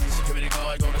down. Security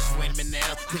guard gonna swing me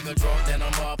now. Pick a drunk, then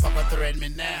I'm motherfucker threaten me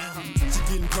now. She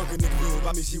getting drunk in the club,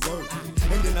 I mean she working.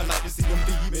 And then I like to see them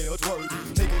females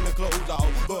twerking. Taking the clothes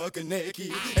off, bucking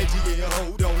naked. And she yeah,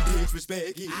 hold on,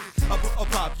 disrespect it. I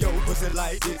pop your pussy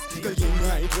like this. Cause you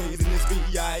ain't dreams in this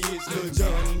B.I.S. Lil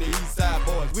Jon and the East Side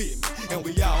boys with me. And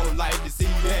we all like to see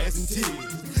ass and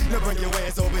titties. Now bring your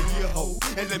ass over here, ho.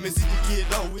 And let me see you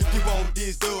get low. If you want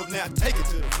this stuff, now take it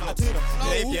to the floor.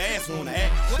 Now if your ass wanna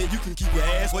act, then you can keep your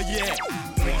ass where you at.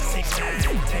 369,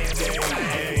 damn,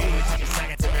 sing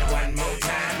it to me one more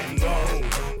time and roll.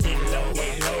 Get low,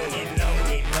 get low, get low,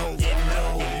 get low, get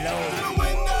low, get low. To the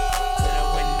window, to the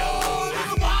window, to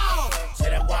the wall, to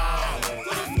the wall. To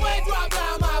the sweat drop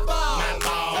down my ball. My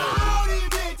ball. All these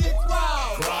bitches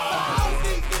crawl. All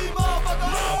these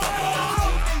motherfuckers.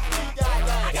 All these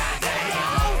goddamn.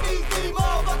 All these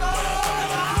motherfuckers.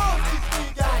 All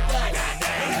these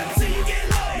goddamn. So you get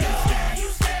low, you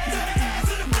stand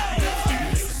to the floor.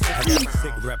 I got a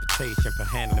sick reputation for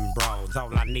handling brawls.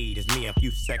 All I need is me a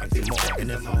few seconds and more, and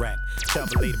it's a rap. Tell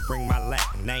the lady bring my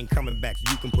lack, and they ain't coming back,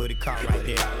 so you can put a car right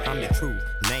there. I'm the truth,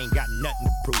 and they ain't got nothing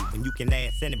to prove. And you can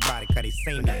ask anybody, cause they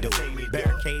seen me do it.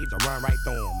 Barricades, I run right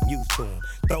through them, I'm used to them.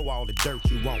 Throw all the dirt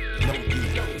you want, no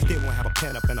use. Still won't have a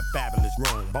pen up in a fabulous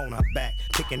room. Bone her back,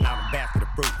 picking out a basket of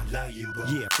fruit. I love you, bro.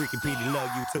 Yeah, freaking Petey love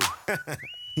you too.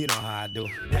 You know how I do.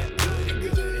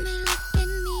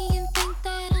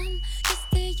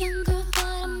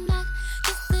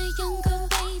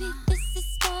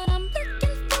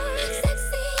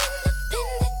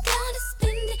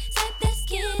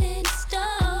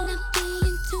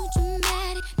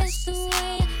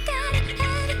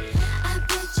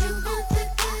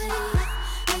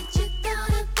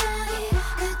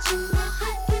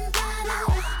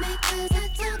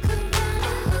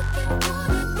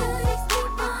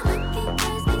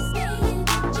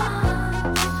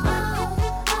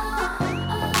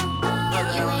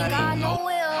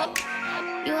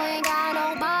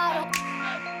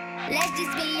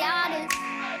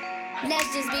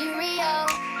 Let's just be real.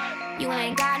 You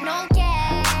ain't got no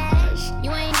cash.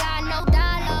 You ain't got no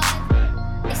dollar.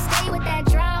 They stay with that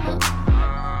drama.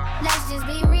 Let's just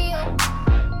be real.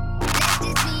 Let's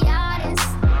just be honest.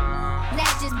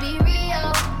 Let's just be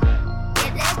real.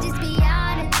 Yeah, let's just be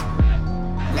honest.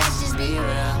 Let's just be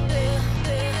real.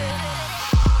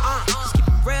 Just keep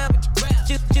it real with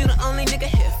you. You the only nigga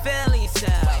here feeling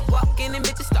yourself. Walk in and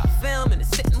bitches start filming and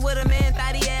sitting with a man,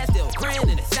 thought he ass still grinning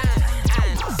and signing.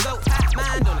 So hot,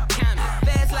 mind on the counter.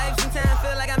 Fast life sometimes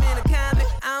feel like I'm in a comic.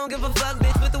 I don't give a fuck,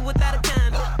 bitch, with or without a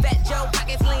condom. Fat Joe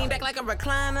pockets lean back like a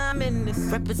recliner. I'm in this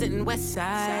representing West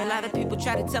Side. A lot of people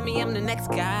try to tell me I'm the next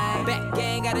guy. Back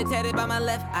gang got it tatted by my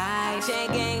left eye.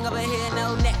 Chain gang over here,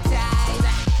 no neckties.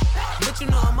 But you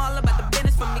know I'm all about the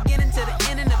business from beginning to the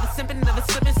end. Never simping, never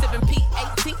slipping, sipping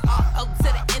P-A-T-R-O to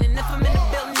the end. And if I'm in the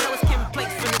building, know it's Kim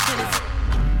Place from the tennis.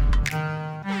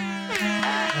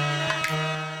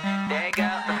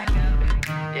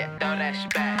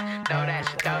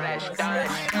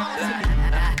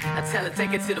 tell her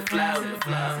take it to the floor.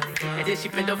 And then she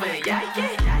bend over and yeah.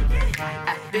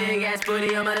 Big ass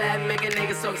booty on my lap, make a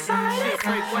nigga so excited. She a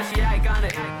freak when she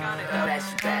iconic. Throw that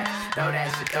shit back, throw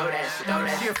that shit, throw that shit, throw that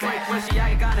shit. She a freak when she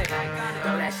iconic.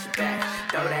 Throw that shit back,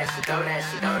 throw that shit, throw that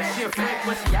shit, throw that shit. She a freak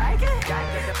when she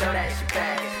iconic. Throw that shit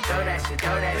back, throw that shit,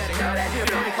 throw that shit, throw that shit. She a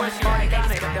freak when she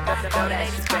iconic. Throw that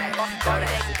shit back, throw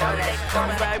that shit, throw that shit.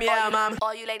 Come grab me out, mom.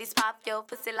 All you ladies pop your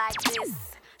pussy like this.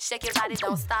 Shake your body,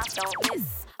 don't stop, don't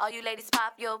miss. All you ladies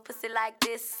pop your pussy like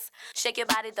this. Shake your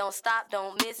body, don't stop,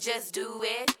 don't miss. Just do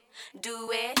it, do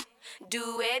it,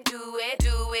 do it, do it,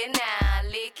 do it now.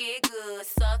 Lick it good,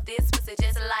 suck this pussy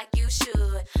just like you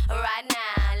should. Right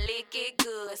now, lick it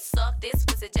good, suck this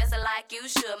pussy just like you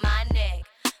should. My neck,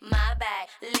 my back,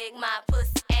 lick my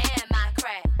pussy and my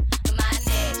crack. My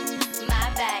neck, my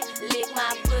back, lick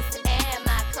my pussy and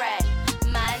my crack.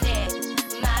 My neck,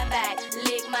 my back,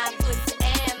 lick my pussy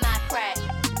and my crack.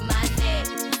 My neck,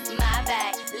 my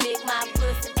back, lick my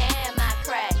pussy and my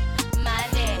crack. My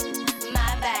neck,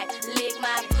 my back, lick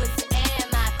my pussy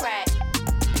and my crack.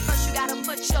 First you gotta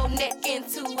put your neck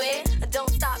into it. Don't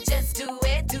stop, just do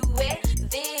it, do it.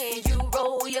 Then you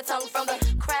roll your tongue from the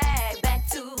crack back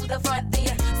to the front. Then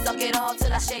you suck it all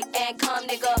till I shake and come,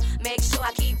 nigga. Make sure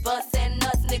I keep bustin'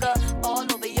 nuts, nigga, all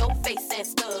over your face and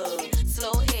stuff.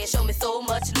 Slow head, show me so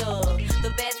much love.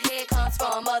 The best head comes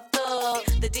from a thug.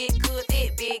 The dick good,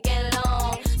 thick, big and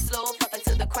long. Slow fucking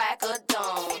to the crack of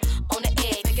dawn. On the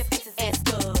edge, making faces and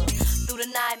stuff. Through the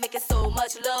night, making so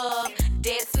much love.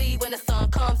 Dead sleep when the sun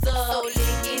comes up. So lick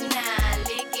it now,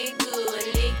 lick it good.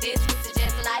 Lick this pussy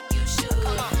just like you should.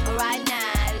 Right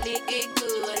now, lick it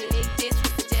good. Lick this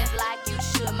pussy just like you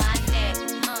should. My neck,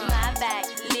 my back,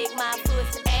 lick my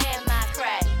pussy and my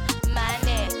crack. My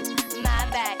neck, my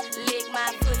back, lick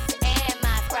my pussy and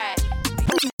my crack.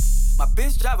 My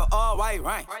bitch drive a all white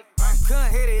rank.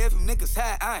 Couldn't hit it if you niggas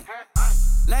had aim.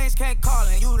 Lanes can't call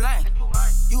and you lame.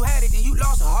 You had it and you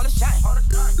lost all the shine.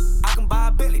 I can buy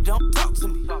a Billy, don't talk to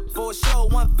me. For a show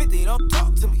 150, don't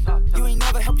talk to me. You ain't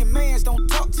never helped your mans, don't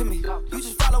talk to me. You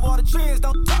just follow all the trends,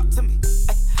 don't talk to me.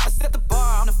 I set the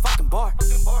bar on the fucking bar.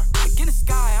 Look in the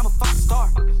sky, I'm a fucking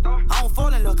star. I don't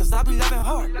fall in love cause I be loving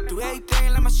hard. Do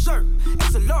everything like my shirt,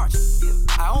 it's a large.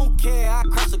 I don't care, I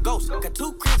crush a ghost. Got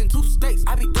 2 cribs and 2 states,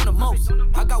 I be doing the most.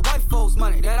 I got white folks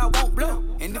money that I won't blow.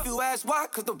 And if you ask why,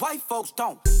 cause the white folks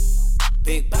don't.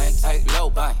 Big bang, tight,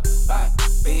 low bang, bang.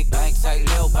 Big bang, tight,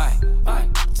 low bang,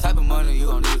 bang. The type of money you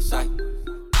gon' need a sight.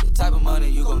 The type of money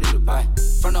you gon' need to buy.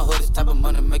 From the hood, this type of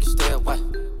money make you stay away.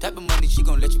 Type of money she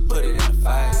gon' let you put it in a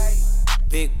fight.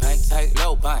 Big bang, tight,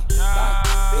 low bang, bang.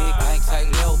 Big bang, tight,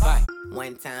 low bang.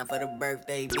 One time for the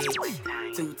birthday, bitch.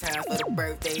 2 times for the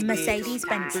birthday, bitch. Mercedes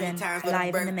Benson, 3 times for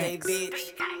live the in the birthday, mix.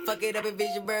 bitch. Fuck it up if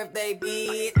it's your birthday,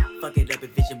 bitch. Fuck it up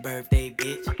if it's your birthday,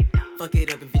 bitch. Fuck it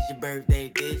up if it's your birthday,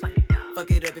 bitch.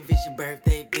 Fuck it up if it's your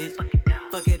birthday, bitch.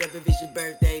 Fuck it up if it's your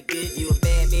birthday, bitch. You a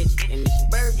bad bitch and it's your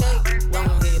birthday. Go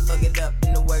ahead, fuck it up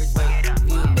in the worst way.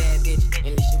 You a bad bitch and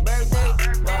it's your birthday.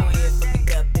 Go ahead, fuck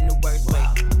it up in the worst way.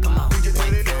 Come on, 1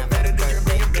 time for the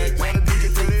birthday, bitch.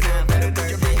 2 time for the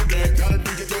birthday, bitch.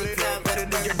 3 time for the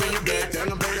birthday, bitch.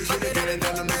 Fuck it up and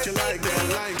I'll make you like that.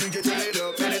 DJ turn it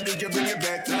up, and the DJ bring it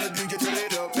back. Tell the DJ turn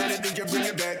it up, and the DJ bring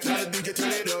it back. Tell the DJ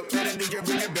turn it up, and the DJ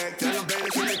bring it back. Tell them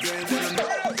better shit again. Tell them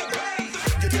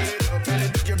DJ turn it up, and the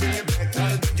DJ bring it back. Tell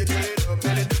the DJ turn it up,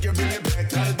 and the DJ bring it back.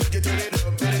 Tell the DJ turn it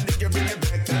up, and the DJ bring it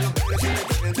back. Tell them better shit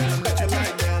again. Tell them that you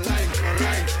like that, like that, like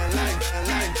that, like that, like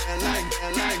that, like that, like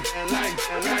that, like that,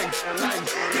 like that, like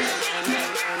that.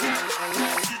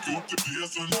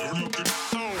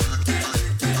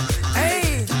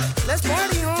 Hey, let's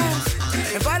party, homes.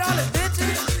 Invite all the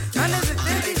bitches.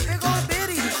 150s, big old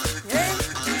bitties. Hey,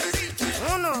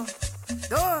 1,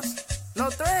 2, no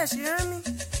thrash, you hear me?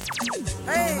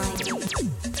 Hey,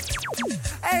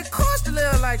 of course to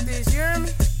live like this, you hear me?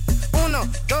 1,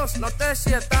 2, no thrash,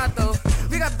 yeah, tato.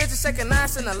 We got bitches shaking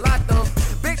ass in a lot though.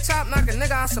 Big chop knock a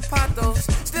nigga out zapatos.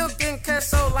 Still getting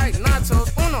queso like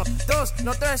nachos. 1, 2,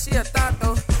 no thrash, yeah,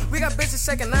 tato. We got bitches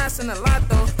shaking ass in a lot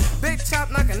though. Big chop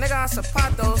knock a nigga out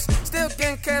zapatos. Still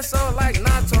getting queso like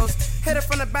nachos. Hit her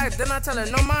from the back, then I tell her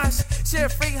no mas. She a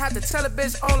freak, had to tell a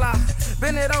bitch hola.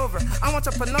 Bend it over, I want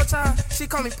your panocha. She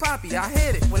call me Poppy, I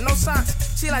hit it with no socks.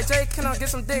 She like, Jay, can I get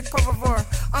some dick, por favor?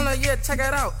 I'm like, yeah, check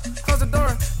it out. Close the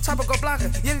door, chopper go block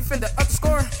her. Yeah, we finna up the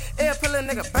score. Air pill a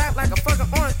nigga back like a fucking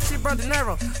orange. She brought the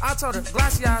narrow, I told her,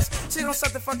 glassy eyes. She gon'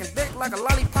 suck the fucking dick like a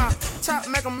lollipop. Chop,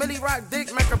 make a milli rock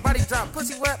dick, make her body drop.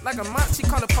 Pussy wet like a mop, she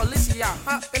call it policia.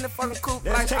 Hop in the fucking coupe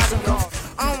like I do.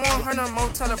 I don't want her no more,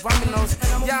 tell her Romanos.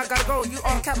 Yeah, I gotta go, you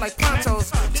all cap like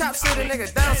ponchos. Chop sit a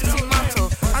nigga down to see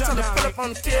Monto. I tell her pull up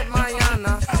on the kid,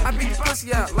 Mayana. I beat the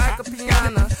pussy out like a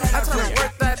piano. I tell her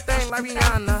work that thing like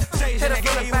Rihanna. Hit her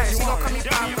from the back, she gon' call me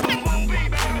Papa.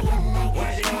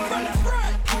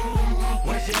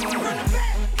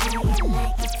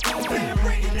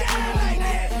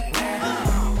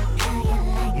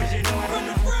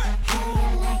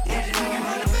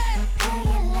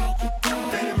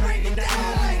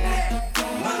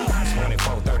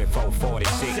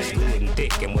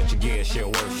 And what you get, she'll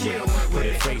work with. Put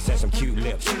her face and some cute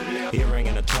lips. Earring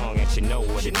in her tongue, and she know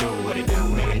what to do.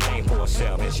 Make a name for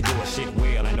herself, and she do her shit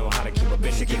well. I know how to keep her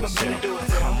busy, keep herself.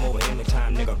 Come over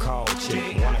anytime, nigga, call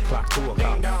chick. 1 o'clock, 2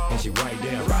 o'clock, and she right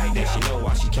there, right there. She know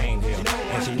why she came here,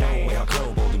 and she know where her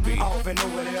clothes supposed to be.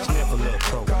 Sniff a little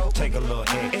coke, take a little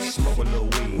X, smoke a little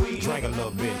weed, drink a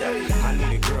little bit. I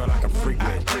need a girl I can freak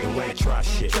with, the way I try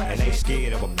shit, and ain't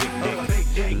scared of a big dick.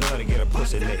 Love to get her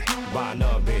pussy lit, buy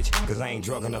another bitch, cause I ain't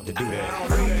drunk enough to do that.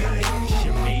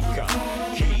 Shamika,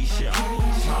 Keisha,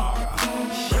 Tara,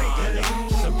 Shayla,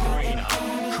 Sabrina,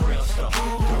 Krista,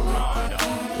 Dorada,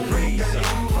 Lisa,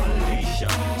 Felicia,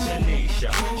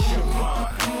 Tanisha, Siobhan,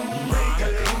 Monica,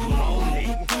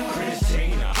 Monique,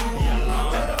 Christina,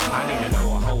 Yolanda. I need to know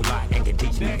a whole lot and can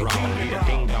teach me wrong. Need a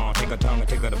ding dong, take her tongue and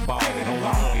take her the ball. Hold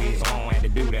on, it's on, had to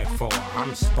do that for.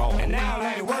 I'm spoiled. And now I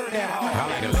like to work that hard. I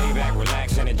like to lay back,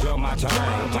 relax, and enjoy my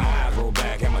time. My eyes roll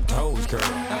back and my toes curl.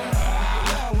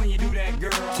 When you do that,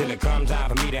 girl. Till it comes time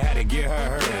for me to have to get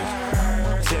her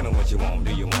hers. Tell me what you want.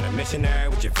 Do you want a missionary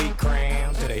with your feet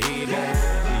crammed to the head? Do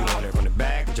you want it from the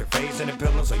back with your face in the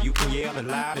pillow so you can yell as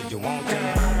loud as you want to?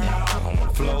 On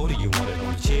the floor, do you want it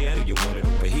on the chair? Do you want it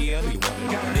over here? Do you want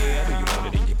it over there? Do you want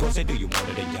it in your pussy? Do you want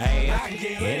it in your ass?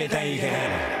 Anything you can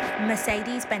handle.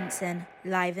 Mercedes Benson,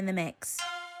 live in the mix.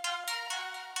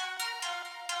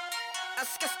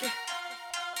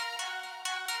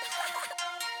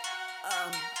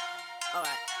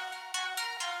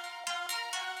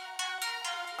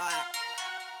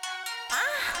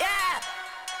 Yeah.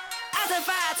 I said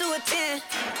 5 to a 10.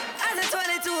 I said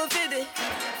 20 to a 50.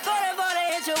 40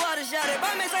 hit your water shot it.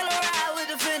 Buy me sail ride with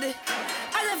the Fendi.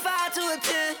 I said 5 to a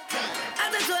 10.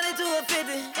 I said 20 to a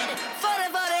 50. 40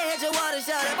 hit your water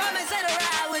shot it. Buy me sail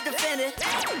ride with the Fendi.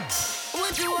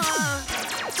 What you want?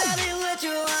 Tell me what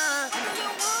you want.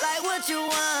 Like what you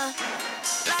want.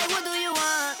 Like what do you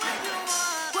want?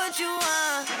 What you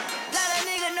want? Let a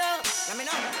nigga know. Let me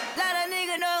know. Let a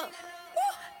nigga know.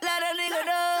 Let a nigga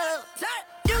know.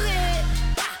 You get hit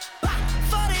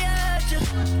 40 at you.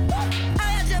 I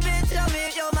got your bitch tell me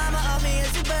your mama on me and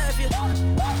she birth you.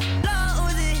 Lil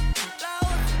Uzi,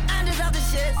 I'm just off the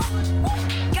shit.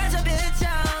 Got your bitch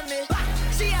on me.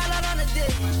 She all out on the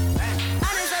dick.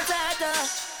 I'm just so tired of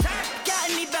got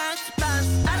me bounce.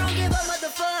 I don't give a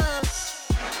motherfucker.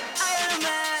 I am a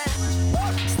man.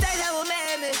 Stay down with me.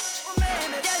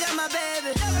 Yeah, got my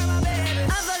baby.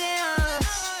 I'm fucking hard.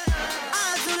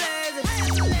 I'm too lazy.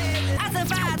 I said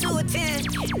 5 to a 10.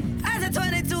 I said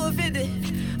 20 to a 50.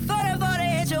 40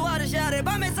 hit your water shot it.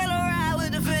 Buy me sail ride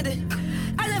with the Fendi.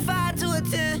 I said 5 to a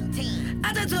 10.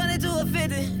 I said 20 to a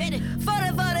 50.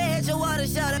 40 hit your water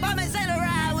shot it. Buy me sail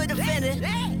ride with the Fendi.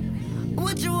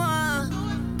 What you want?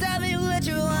 Tell me what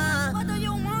you want. What do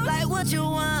you want? Like what you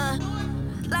want.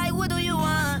 Like what do you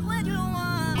want? What you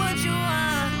want? What you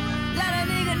want? Let a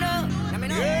nigga know. Let me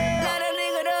know. Let a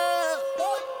nigga know.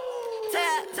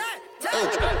 Tap.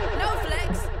 No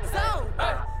flex, zone.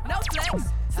 No flex,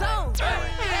 zone.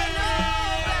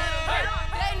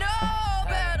 They know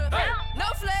better. No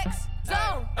flex,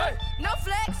 zone. No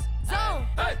flex, zone.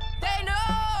 They know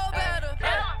better.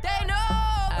 They know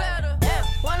better.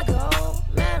 Wanna go,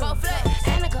 man. Go flex.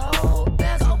 And a gold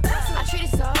bezel. I treat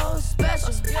it so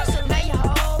special. Now your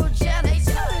whole jealous.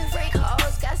 Freak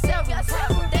hoes got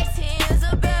several. They tens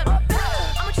are better.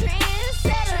 I'm a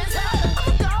trendsetter. I'm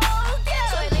a gold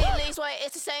dealer. Sway, lean, sway,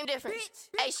 it's the same difference.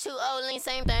 H2O, lean,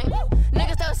 same thing.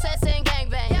 Niggas throw sets and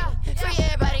gangbang. Free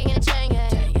everybody in the chain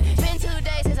gang. Been 2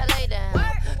 days since I laid down.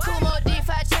 Kumo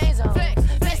D5 chains on.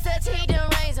 Mr. T, them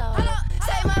rains on.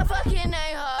 Say my fucking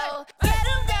name, ho. Yeah,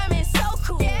 them diamonds so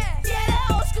cool. Yeah, that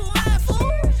old school line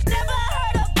fool. Never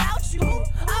heard about you.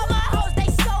 All my hoes, they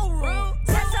so rude.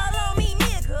 That's all on me,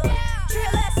 nigga.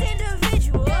 Trill ass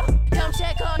individual. Come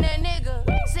check on that nigga.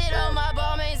 Sit on my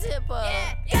ball, main zipper. Got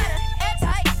an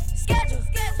airtight schedule.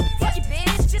 Fuck your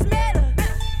bitch, just met her.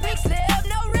 Big slip,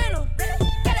 no rental.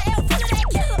 Got an L full of that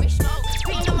killer.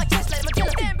 Beating on my chest, let him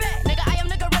kill him. Nigga, I am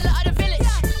the gorilla of the village.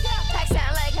 Pack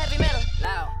sound like heavy metal.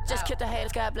 Just kill the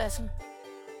haters, God bless him.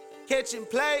 Kitchen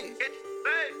play.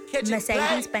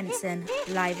 Mercedes Benson,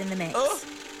 live in the mix.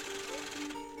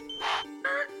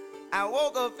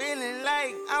 woke up feeling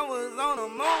like I was on the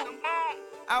moon.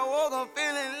 I woke up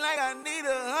feeling like I need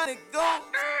 100 goons.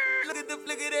 Look at the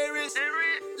flick of that wrist.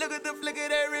 Look at the flick of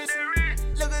that wrist.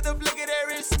 Look at the flick of that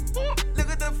wrist. Look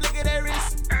at the flick of that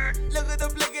wrist. Look at the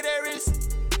flick of that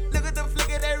wrist. Look at the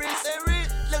flick of that wrist.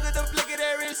 Look at the flick of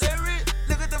that wrist.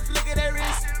 Look at the flick of that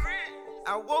wrist.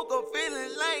 I woke up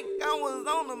feeling like I was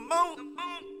on the moon.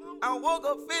 I woke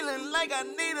up feeling like I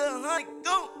need 100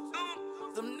 goons.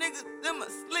 Some niggas in my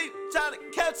sleep tryna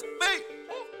catch me.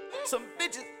 Some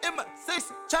bitches in my seats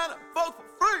tryna fuck for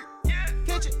free.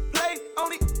 Catch it, play on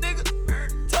these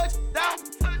niggas. Touchdown.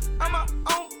 I'm my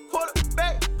own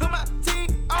quarterback. Put my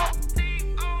team on.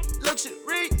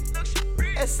 Luxury.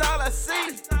 That's all I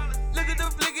see. Look at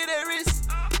the flick of that wrist.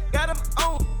 Got them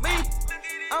on me.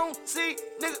 I don't see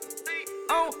niggas.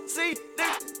 I don't see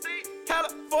niggas.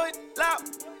 California loud.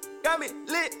 Got me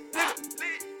lit, nigga.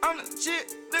 I'm the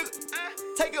shit, nigga.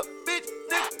 Take a bitch,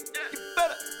 nigga. You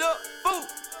better duck fool.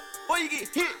 Boy, you get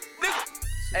hit,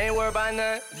 nigga. Ain't worried about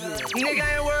nothing.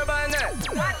 Nigga ain't worried about nothing.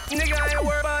 Nigga ain't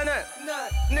worried about nothing.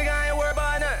 Nigga ain't worried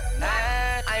about nothing.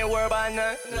 I ain't worried about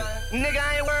nothing. Nigga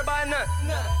ain't worried about nothing.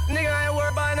 Nigga ain't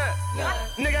worried about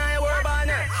nothing. Nigga ain't worried about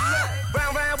nothing.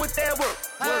 Round with that work.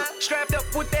 Strapped up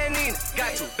with that Nina.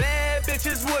 Got two bad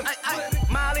bitches with me.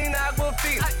 Molly not will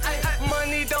feel.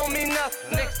 Money don't mean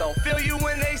nothing. Niggas don't feel you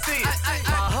when they see it.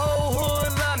 My whole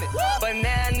hood love me. But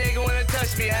now nigga wanna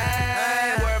touch me.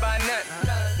 I ain't worried about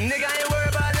nothing. Nigga ain't worried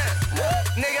about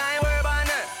nothing. Nigga ain't worried about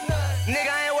nothing.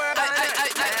 Nigga ain't worried about nothing.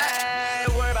 I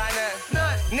ain't worried about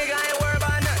nothing. Nigga ain't worried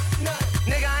about nothing.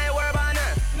 Nigga ain't worried about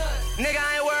nothing. Nigga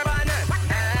ain't worried about nothing.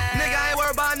 Nigga ain't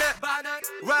worried about nothing.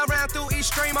 Round through each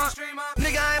streamer.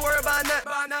 Nigga ain't worried about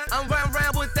nothing. I'm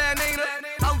round with that Nina.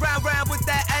 I'm round with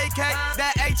that AK,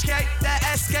 that HK, that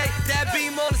SK, that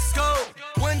beam on the scope.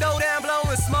 Window down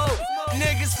blowing smoke.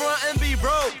 Niggas front and be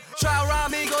broke. Try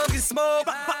rob me, gon' get smoked.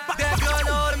 That gun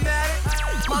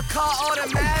automatic, my car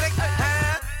automatic.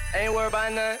 Ain't worried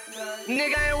about nothing.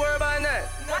 Nigga ain't worried about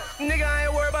nothing. Nigga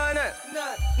ain't worried about nothing.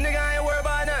 Nigga ain't worried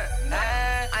about nothing.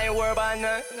 I ain't worried about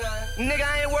nothing. Nigga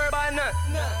ain't worried about nothing.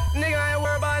 Nigga ain't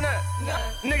worried about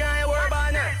nothing. Nigga ain't worried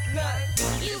about nothing.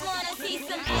 You wanna see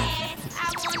some ass, I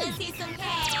wanna see some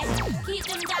cash. Keep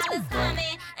them dollars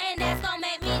coming, and that's gon'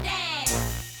 make me dance.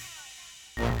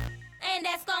 And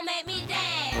that's gon' make me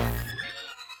dance.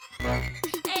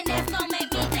 And that's gon'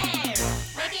 make me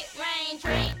dance. Make it rain,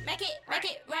 drink. Make it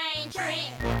rain, drink.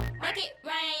 Make it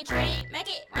rain, drink. Make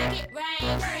it rain,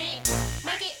 drink.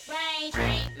 Make it rain,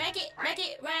 drink. Make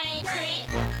it rain, drink.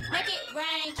 Make it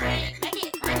rain, drink. Make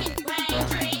it rain,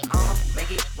 drink. I'ma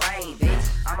make it rain, bitch.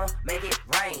 I'ma make it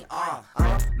rain.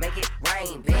 I'ma make it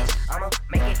rain, bitch. I'ma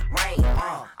make it rain.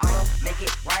 I'ma make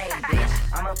it rain, bitch.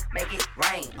 I'ma make it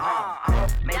rain. I'ma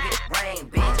make it rain,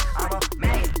 bitch. I'ma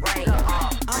make it rain.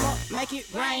 I'ma make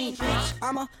it rain, bitch.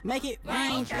 I'ma make it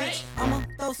rain, bitch. I'ma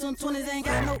throw some 20s, ain't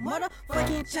got no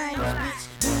motherfucking change, bitch.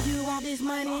 Do you want this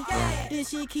money? Yeah. Then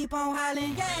she keep on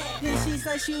hollering. Yeah. Then she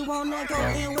say she wanna go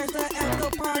in, where's the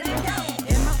after party?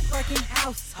 Yeah. In my fucking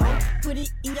house, ho. Put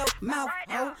it in your mouth,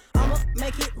 ho. I'ma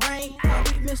make it rain, ho.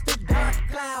 Mr. Dark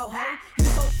Cloud, ho. You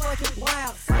so fucking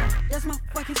wild, so that's my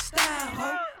fucking style,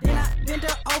 ho. Then I bend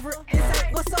her over and say,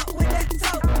 what's up with that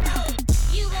toe?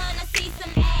 You wanna see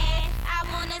some ass, I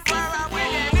wanna see some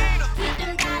cash. Keep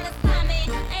them dollars coming,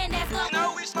 and that's gon'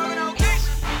 know we smoking on geeks.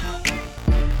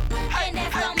 And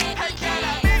that's gon' make me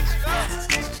dance.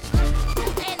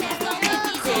 And that's gon' make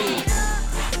me dance.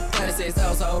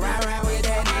 26 so round with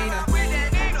that Nina.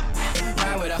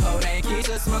 Round with a hoe named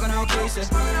Keisha, smoking on Keisha.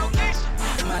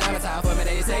 My diamonds out for me,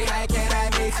 they say, hey, can I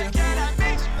meet you?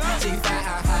 She fly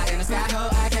out high in the sky, ho,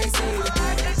 I can't see you.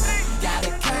 Got a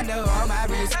condo on my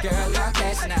wrist, girl, I'm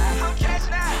cashing out.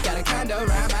 Got a condo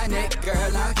around my neck,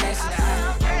 girl, I'm cashing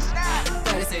out.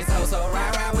 36 so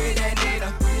round with that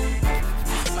Nina.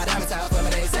 My diamonds out for me,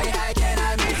 they say, hey, can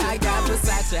I meet you? I got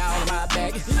Versace all on my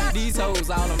back, these hoes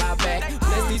all on my back,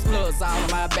 plus these plugs all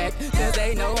on my back, cause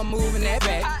they know I'm moving that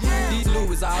back. These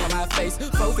Louis all on my face,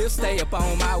 4/5 stay up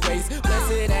on my waist,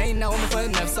 plus it ain't known me for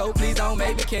enough, so please don't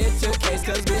make me catch your case,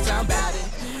 cause bitch I'm bout it.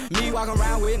 Me walking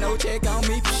around with no check on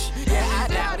me, yeah I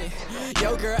doubt it.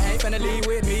 Your girl ain't finna leave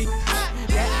with me,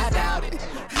 yeah I doubt it.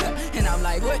 And I'm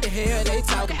like, what the hell they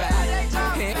talking about?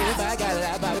 And if I got it,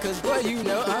 I bout it, cause boy you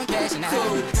know I'm cashing out.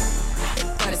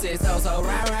 26 so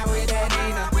round with that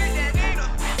Nina.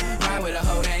 Round with a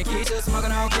hoe named Keisha,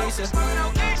 smoking on Keisha.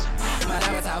 My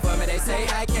diamonds out for me, they say,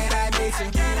 hey, can I meet you?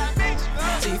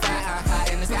 She fly out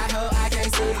high in the sky, ho, I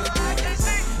can't see you.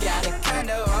 Got a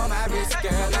condo on my wrist,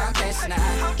 girl, I'm cashing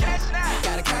out.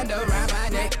 Got a condo around my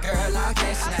neck, girl, I'm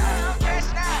cashing out.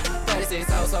 36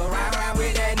 so round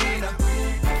with that Nina.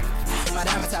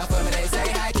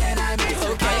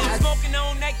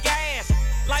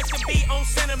 be on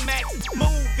Cinemax.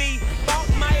 Movie, bought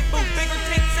my boo, bigger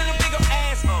tits and a bigger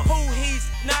ass. Who he's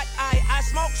not I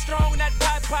smoke strong, not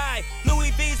pie.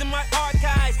 Louis V's in my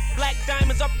archives. Black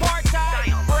diamonds are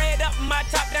part-time. Bread up, my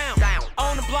top down.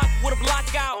 On the block with a block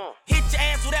out. Hit your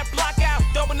ass with that block out.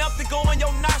 Double enough to go on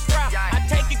your nostril. I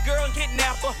take your girl and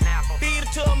kidnap her. Feed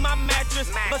her to my mattress.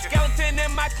 But skeleton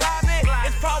in my closet.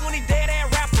 It's probably when he dead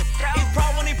ass rapper. It's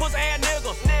probably when he pussy ass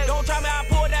nigga. Don't try me, I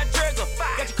pull that trigger.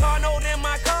 Got your car note in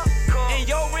my cup. And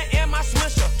your rent in my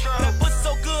swisher. That pussy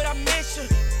so good, I miss you.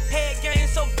 Head game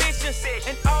so vicious.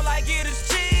 And all I get is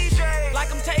cheese.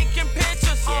 Like I'm taking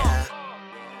pictures.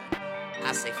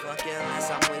 I say fuck you unless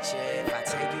I'm with you. If I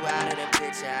take you out of the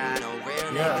picture, I know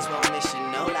real niggas won't miss you.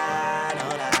 No lie, no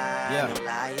lie, no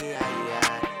lie,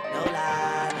 no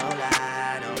lie, no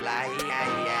lie, no lie,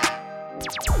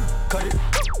 Cut it,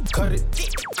 cut it,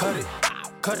 cut it,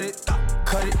 cut it,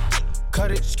 cut it,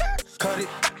 cut it, cut it,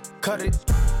 cut it.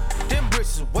 Them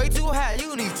bricks is way too high,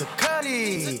 you need to cut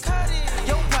it.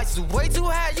 Your price is way too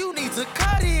high, you need to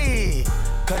cut it.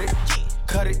 Cut it,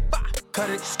 cut it, cut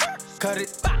it, cut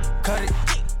it, cut it,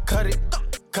 cut it,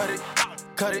 cut it,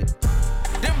 cut it.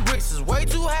 Them bricks is way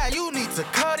too high, you need to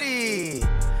cut it.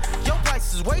 Your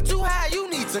price is way too high, you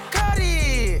need to cut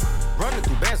it. Running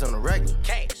through bands on the regular.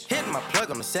 Hitting my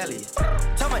plug on the cellular.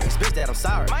 Tell my ex-bitch that I'm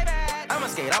sorry. I'ma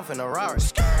skate off in a Rari.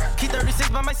 Keep 36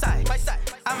 by my side.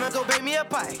 I'ma go bake me a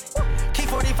pie. Keep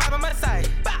 45 on my side.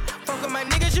 Fuck with my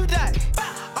niggas, you die.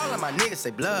 All of my niggas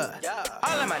say blood.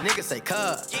 All of my niggas say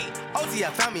cuz. OT, I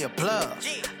found me a plug.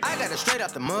 I got it straight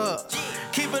out the mud.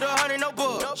 Keep it 100, no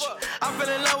budge. I fell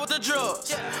in love with the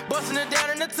drugs. Busting it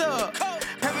down in the tub.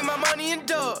 Pay me my money in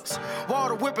dubs.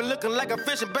 Water whipping, looking like a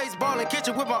fish in baseball in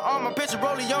kitchen with my arm, my picture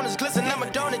rolling on his glisten. I'm a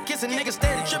donut kissing, niggas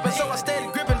steady tripping, so I steady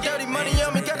gripping. Dirty money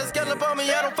on me, got a scallop on me.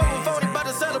 I don't fuck with phony, bout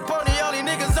to sell a pony. All these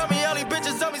niggas on me, all these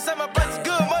bitches on me. Say my place is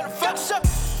good, motherfucker.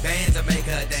 Bands to make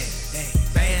her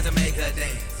dance. Bands to make her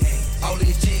dance. All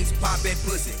these chicks popping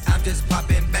pussy, I'm just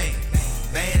popping bang.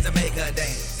 Bands to make her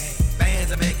dance.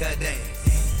 Bands to make her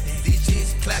dance. These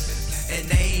chicks clapping and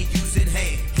they ain't using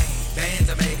hands. Bands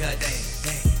to make her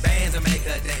dance. Bands to make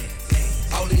her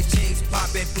dance. All these chicks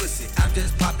popping pussy, I'm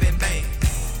just popping bang.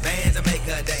 Bands to make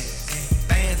her dance.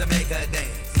 Bands to make her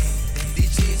dance.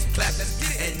 These chicks clapping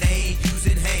and they ain't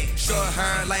using hands. Short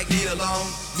hair like Neil Long.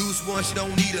 Loose one, she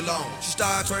don't need a loan. She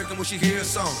start twerking when she hear a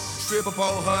song. Strip up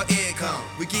all her income.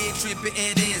 We get tripping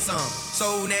and then some.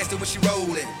 So nasty when she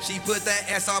rollin'. She put that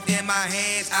ass off in my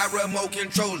hands. I remote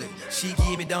control it. She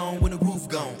give me down when the roof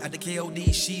gone. At the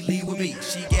KOD, she leave with me.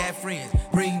 She got friends.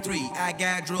 Bring 3. I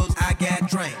got drugs. I got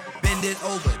drink. Bend it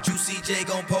over. Juicy J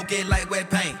gon' poke it like wet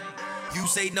paint. You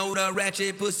say no to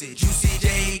ratchet pussy. Juicy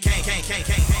J can't.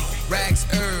 Racks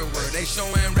everywhere. They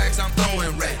showing racks. I'm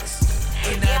throwing racks.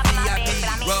 In that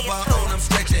VIP, rubber on, I'm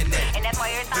stretching that.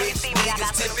 Rich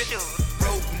niggas tipping,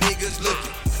 broke niggas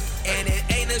looking. And it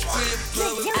ain't a strip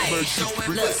club, ain't showing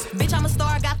pussy. Bitch, I'm a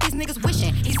star, got these niggas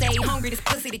wishing. He say he hungry, this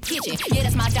pussy the kitchen. Yeah,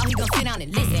 that's my dog, he gon' sit down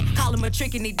and listen. Call him a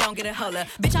trick and he don't get a holler.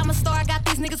 Bitch, I'm a star, got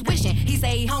these niggas wishing. He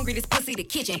say he hungry, this pussy the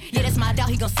kitchen. Yeah, that's my dog,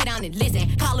 he gon' sit down and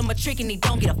listen. Call him a trick and he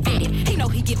don't get offended. He know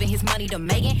he giving his money to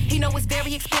Megan. He know it's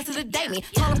very expensive to date me.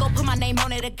 Told him go put my name on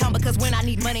that account because when I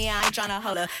need money, I ain't tryna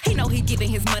holler. He know he giving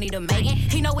his money to Megan.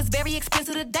 He know it's very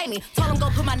expensive to date me. Told him go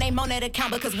put my name on that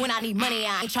account because when I need money,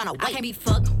 I ain't tryna wait. I can't be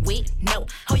fucked with, no.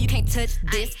 Oh, you can't touch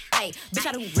this, ayy. Bitch,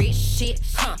 I do rich shit,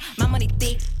 huh? My money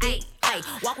thick, ayy.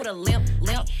 Walk with a limp,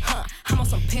 huh? I'm on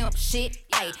some pimp shit,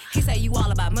 ayy. He say you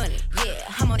all about money, yeah.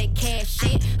 I'm on that cash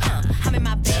shit, huh? I'm in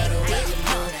my bag, bitch,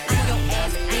 huh? I'm on your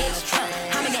ass, bitch,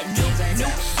 huh? I'm in that new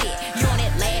shit. You on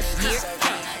that last year,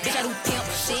 huh? Bitch, I do pimp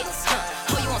shit,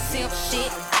 huh? Oh, you on simp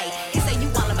shit, ayy. He say you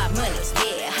all about money,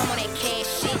 yeah. I'm on that cash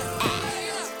shit, ayy.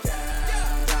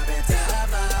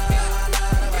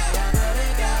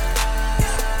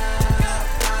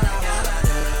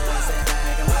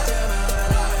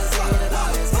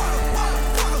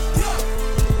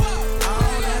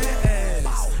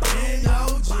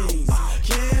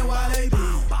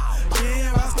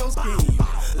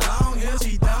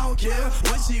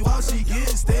 She get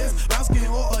stairs, brown skin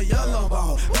or a yellow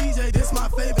bone. DJ, this my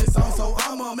favorite song, so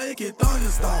I'ma make it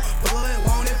thunderstorm. Bullet,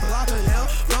 want it, block of hell.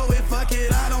 Throw it, fuck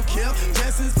it, I don't care.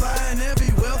 Jessens flying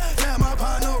everywhere. Yeah, my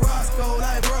partner Roscoe,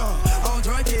 like, bro, on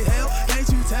drunk it, hell. Can't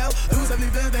you tell? Do something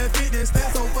better that fit this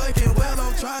stat so fucking well.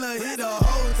 I'm tryna hit a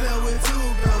hotel with 2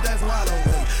 girls, that's wild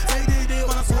away. Take this deal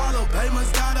when I swallow. Pay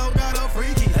Moscato, got a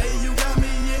freaky. Hey, you got me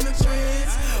in the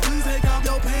trance. Please take off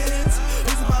your pants.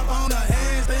 We can pop on the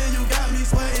hands, then you got me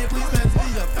sweating. Please pass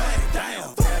me a bag.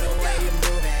 Damn. The way you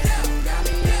move it, got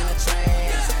me in a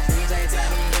trance. DJ, tell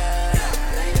me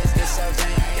ladies, this so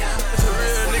damn. It's a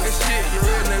real nigga shit.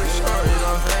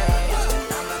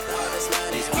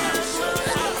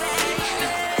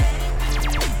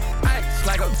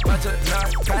 bunch of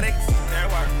narcotics.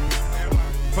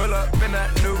 Pull up in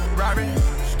a new Rari.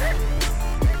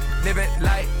 Living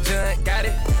like John got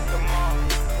it.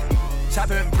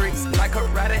 Chopping bricks like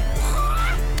karate.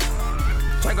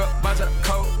 Drink a bunch of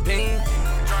codeine.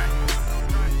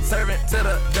 Serving to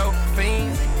the dope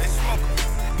fiends.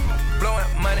 Blowing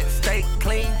money, stay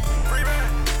clean.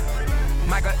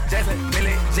 Michael Jackson,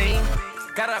 Billie Jean.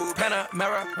 Got a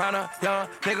Panamera, runner, young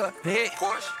nigga hit.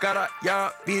 Got a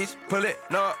young bitch, pull it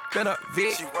up in a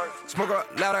Vic. Smoke a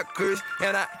lot of kush,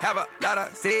 and I have a lot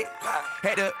of sick.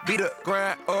 Had to beat the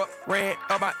grind up, ran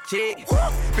up my chick.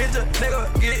 Bitch, a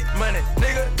nigga get money,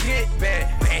 nigga get bad.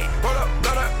 Roll up,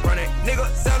 blood up, run it,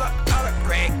 nigga sell a lot of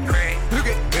crack. You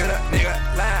can get a nigga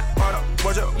line on a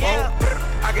what you want.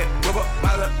 I can whip up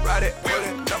my little ride it, roll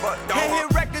it, double dog. Can't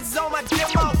hit records on my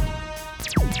demo.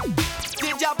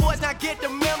 Did y'all boys not get the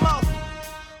memo?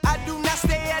 I do not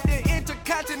stay at the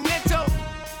Intercontinental.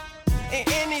 And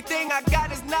anything I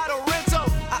got is not a rental.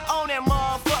 I own that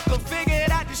motherfucker, figured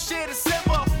out this shit is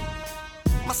simple.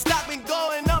 My stock been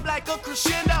going up like a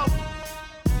crescendo.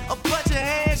 A bunch of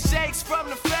handshakes from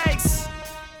the fakes.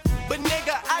 But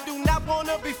nigga, I do not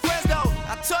wanna be friends though.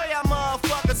 I told y'all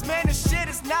motherfuckers, man, this shit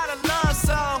is not a love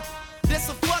song. This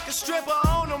a fucking stripper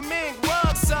on a mink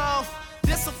rug song.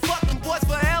 This a fucking boys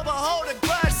forever hold a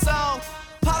grudge song.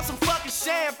 Pop some fucking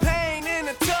champagne in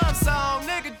a tub song.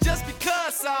 Nigga, just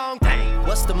because song.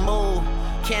 What's the move?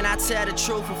 Can I tell the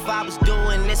truth? If I was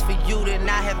doing this for you, then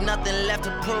I have nothing left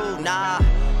to prove. Nah,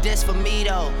 this for me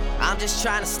though. I'm just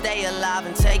trying to stay alive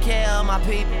and take care of my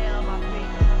people.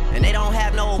 And they don't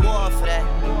have no award for that.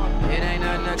 It ain't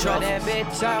nothing to cut that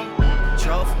bitch out.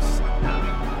 Trophies.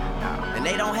 And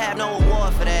they don't have no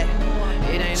award for that.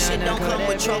 It ain't shit don't nothing come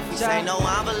with trophies. Ain't no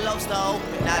envelopes to open.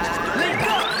 I just do it.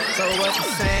 So what you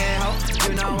saying, ho?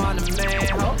 You know I'm the man,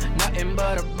 ho. Nothing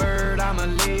but a bird. I'ma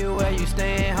leave you where you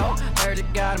stand, ho. Heard you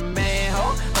got a man,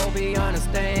 ho. Hope he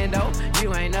understand, though.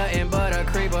 You ain't nothing but a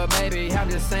creeper, baby. I'm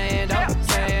just saying, though.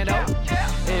 Saying, though.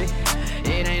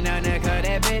 It ain't nothing to cut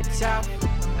that bitch out.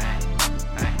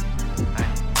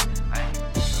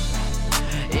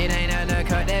 It ain't nothing to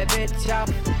cut that bitch out.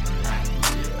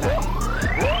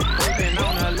 Working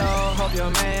on the low, hope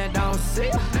your man don't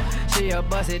see. She'll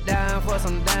bust it down for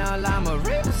some down lima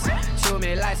rips. Shoot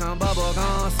me like some bubble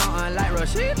gum, something like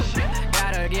Rashida.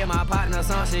 Gotta give my partner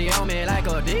some, she on me like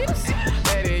Adidas.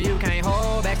 Baby, you can't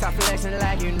hold back, stop flexing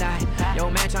like you not.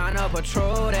 Your man tryna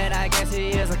patrol that, I guess he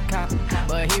is a cop.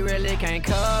 But he really can't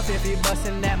cuff if he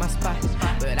bustin' at my spot.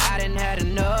 But I didn't have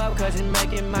enough, cause he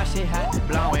making my shit hot.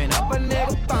 Blowing up a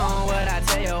nigga phone, what I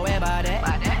tell you about that?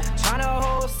 Tryna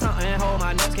hold something, hold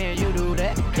my nuts, can you do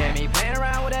that? Get me playing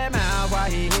around with that mouth while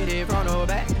he hit it from the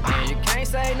back. And you can't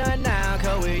say nothing now,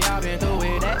 cause we all been through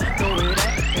with that,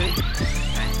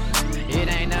 It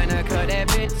ain't nothing to cut that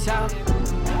bitch out.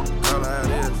 All how it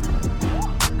is.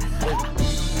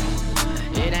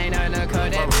 It ain't nothing to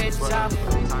cut that bitch out.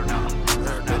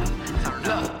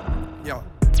 Yo,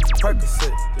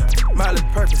 Percocet, Miley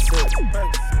Percocet,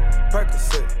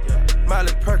 Percocet,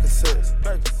 Miley Percocet,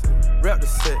 rep the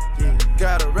set,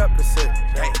 gotta rep the set,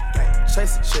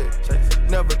 chase a chick,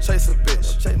 never chase a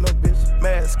bitch, chase no bitch,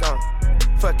 mask on,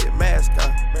 fuck it, mask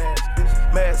on,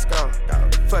 mask on,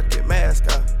 fuck it, mask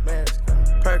on,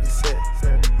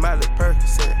 Percocet, Miley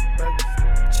Percocet,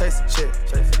 chase a chick,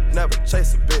 never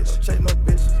chase a bitch, chase no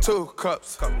bitch, 2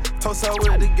 cups, toast out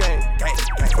with the game,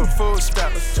 from food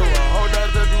stamps to a whole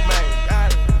nother domain,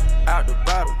 out the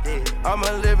bottom, I'm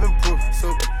a living proof,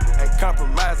 super, ain't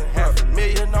compromising,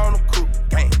 $500,000 on the coupe,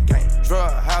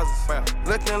 drug houses,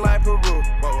 looking like Peru,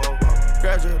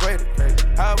 graduated,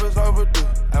 I was overdue,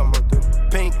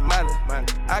 pink money,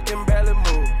 I can barely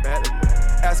move,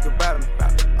 ask about me,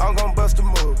 I'm gon' bust a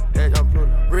move,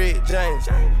 Red James,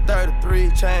 33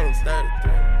 chains,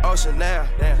 Ocean now,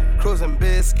 cruising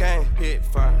Biscayne,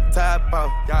 top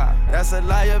off, that's a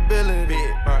liability,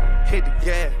 hit the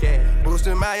gas,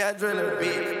 boosting my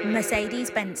adrenaline,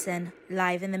 Mercedes Benson,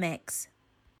 live in the mix.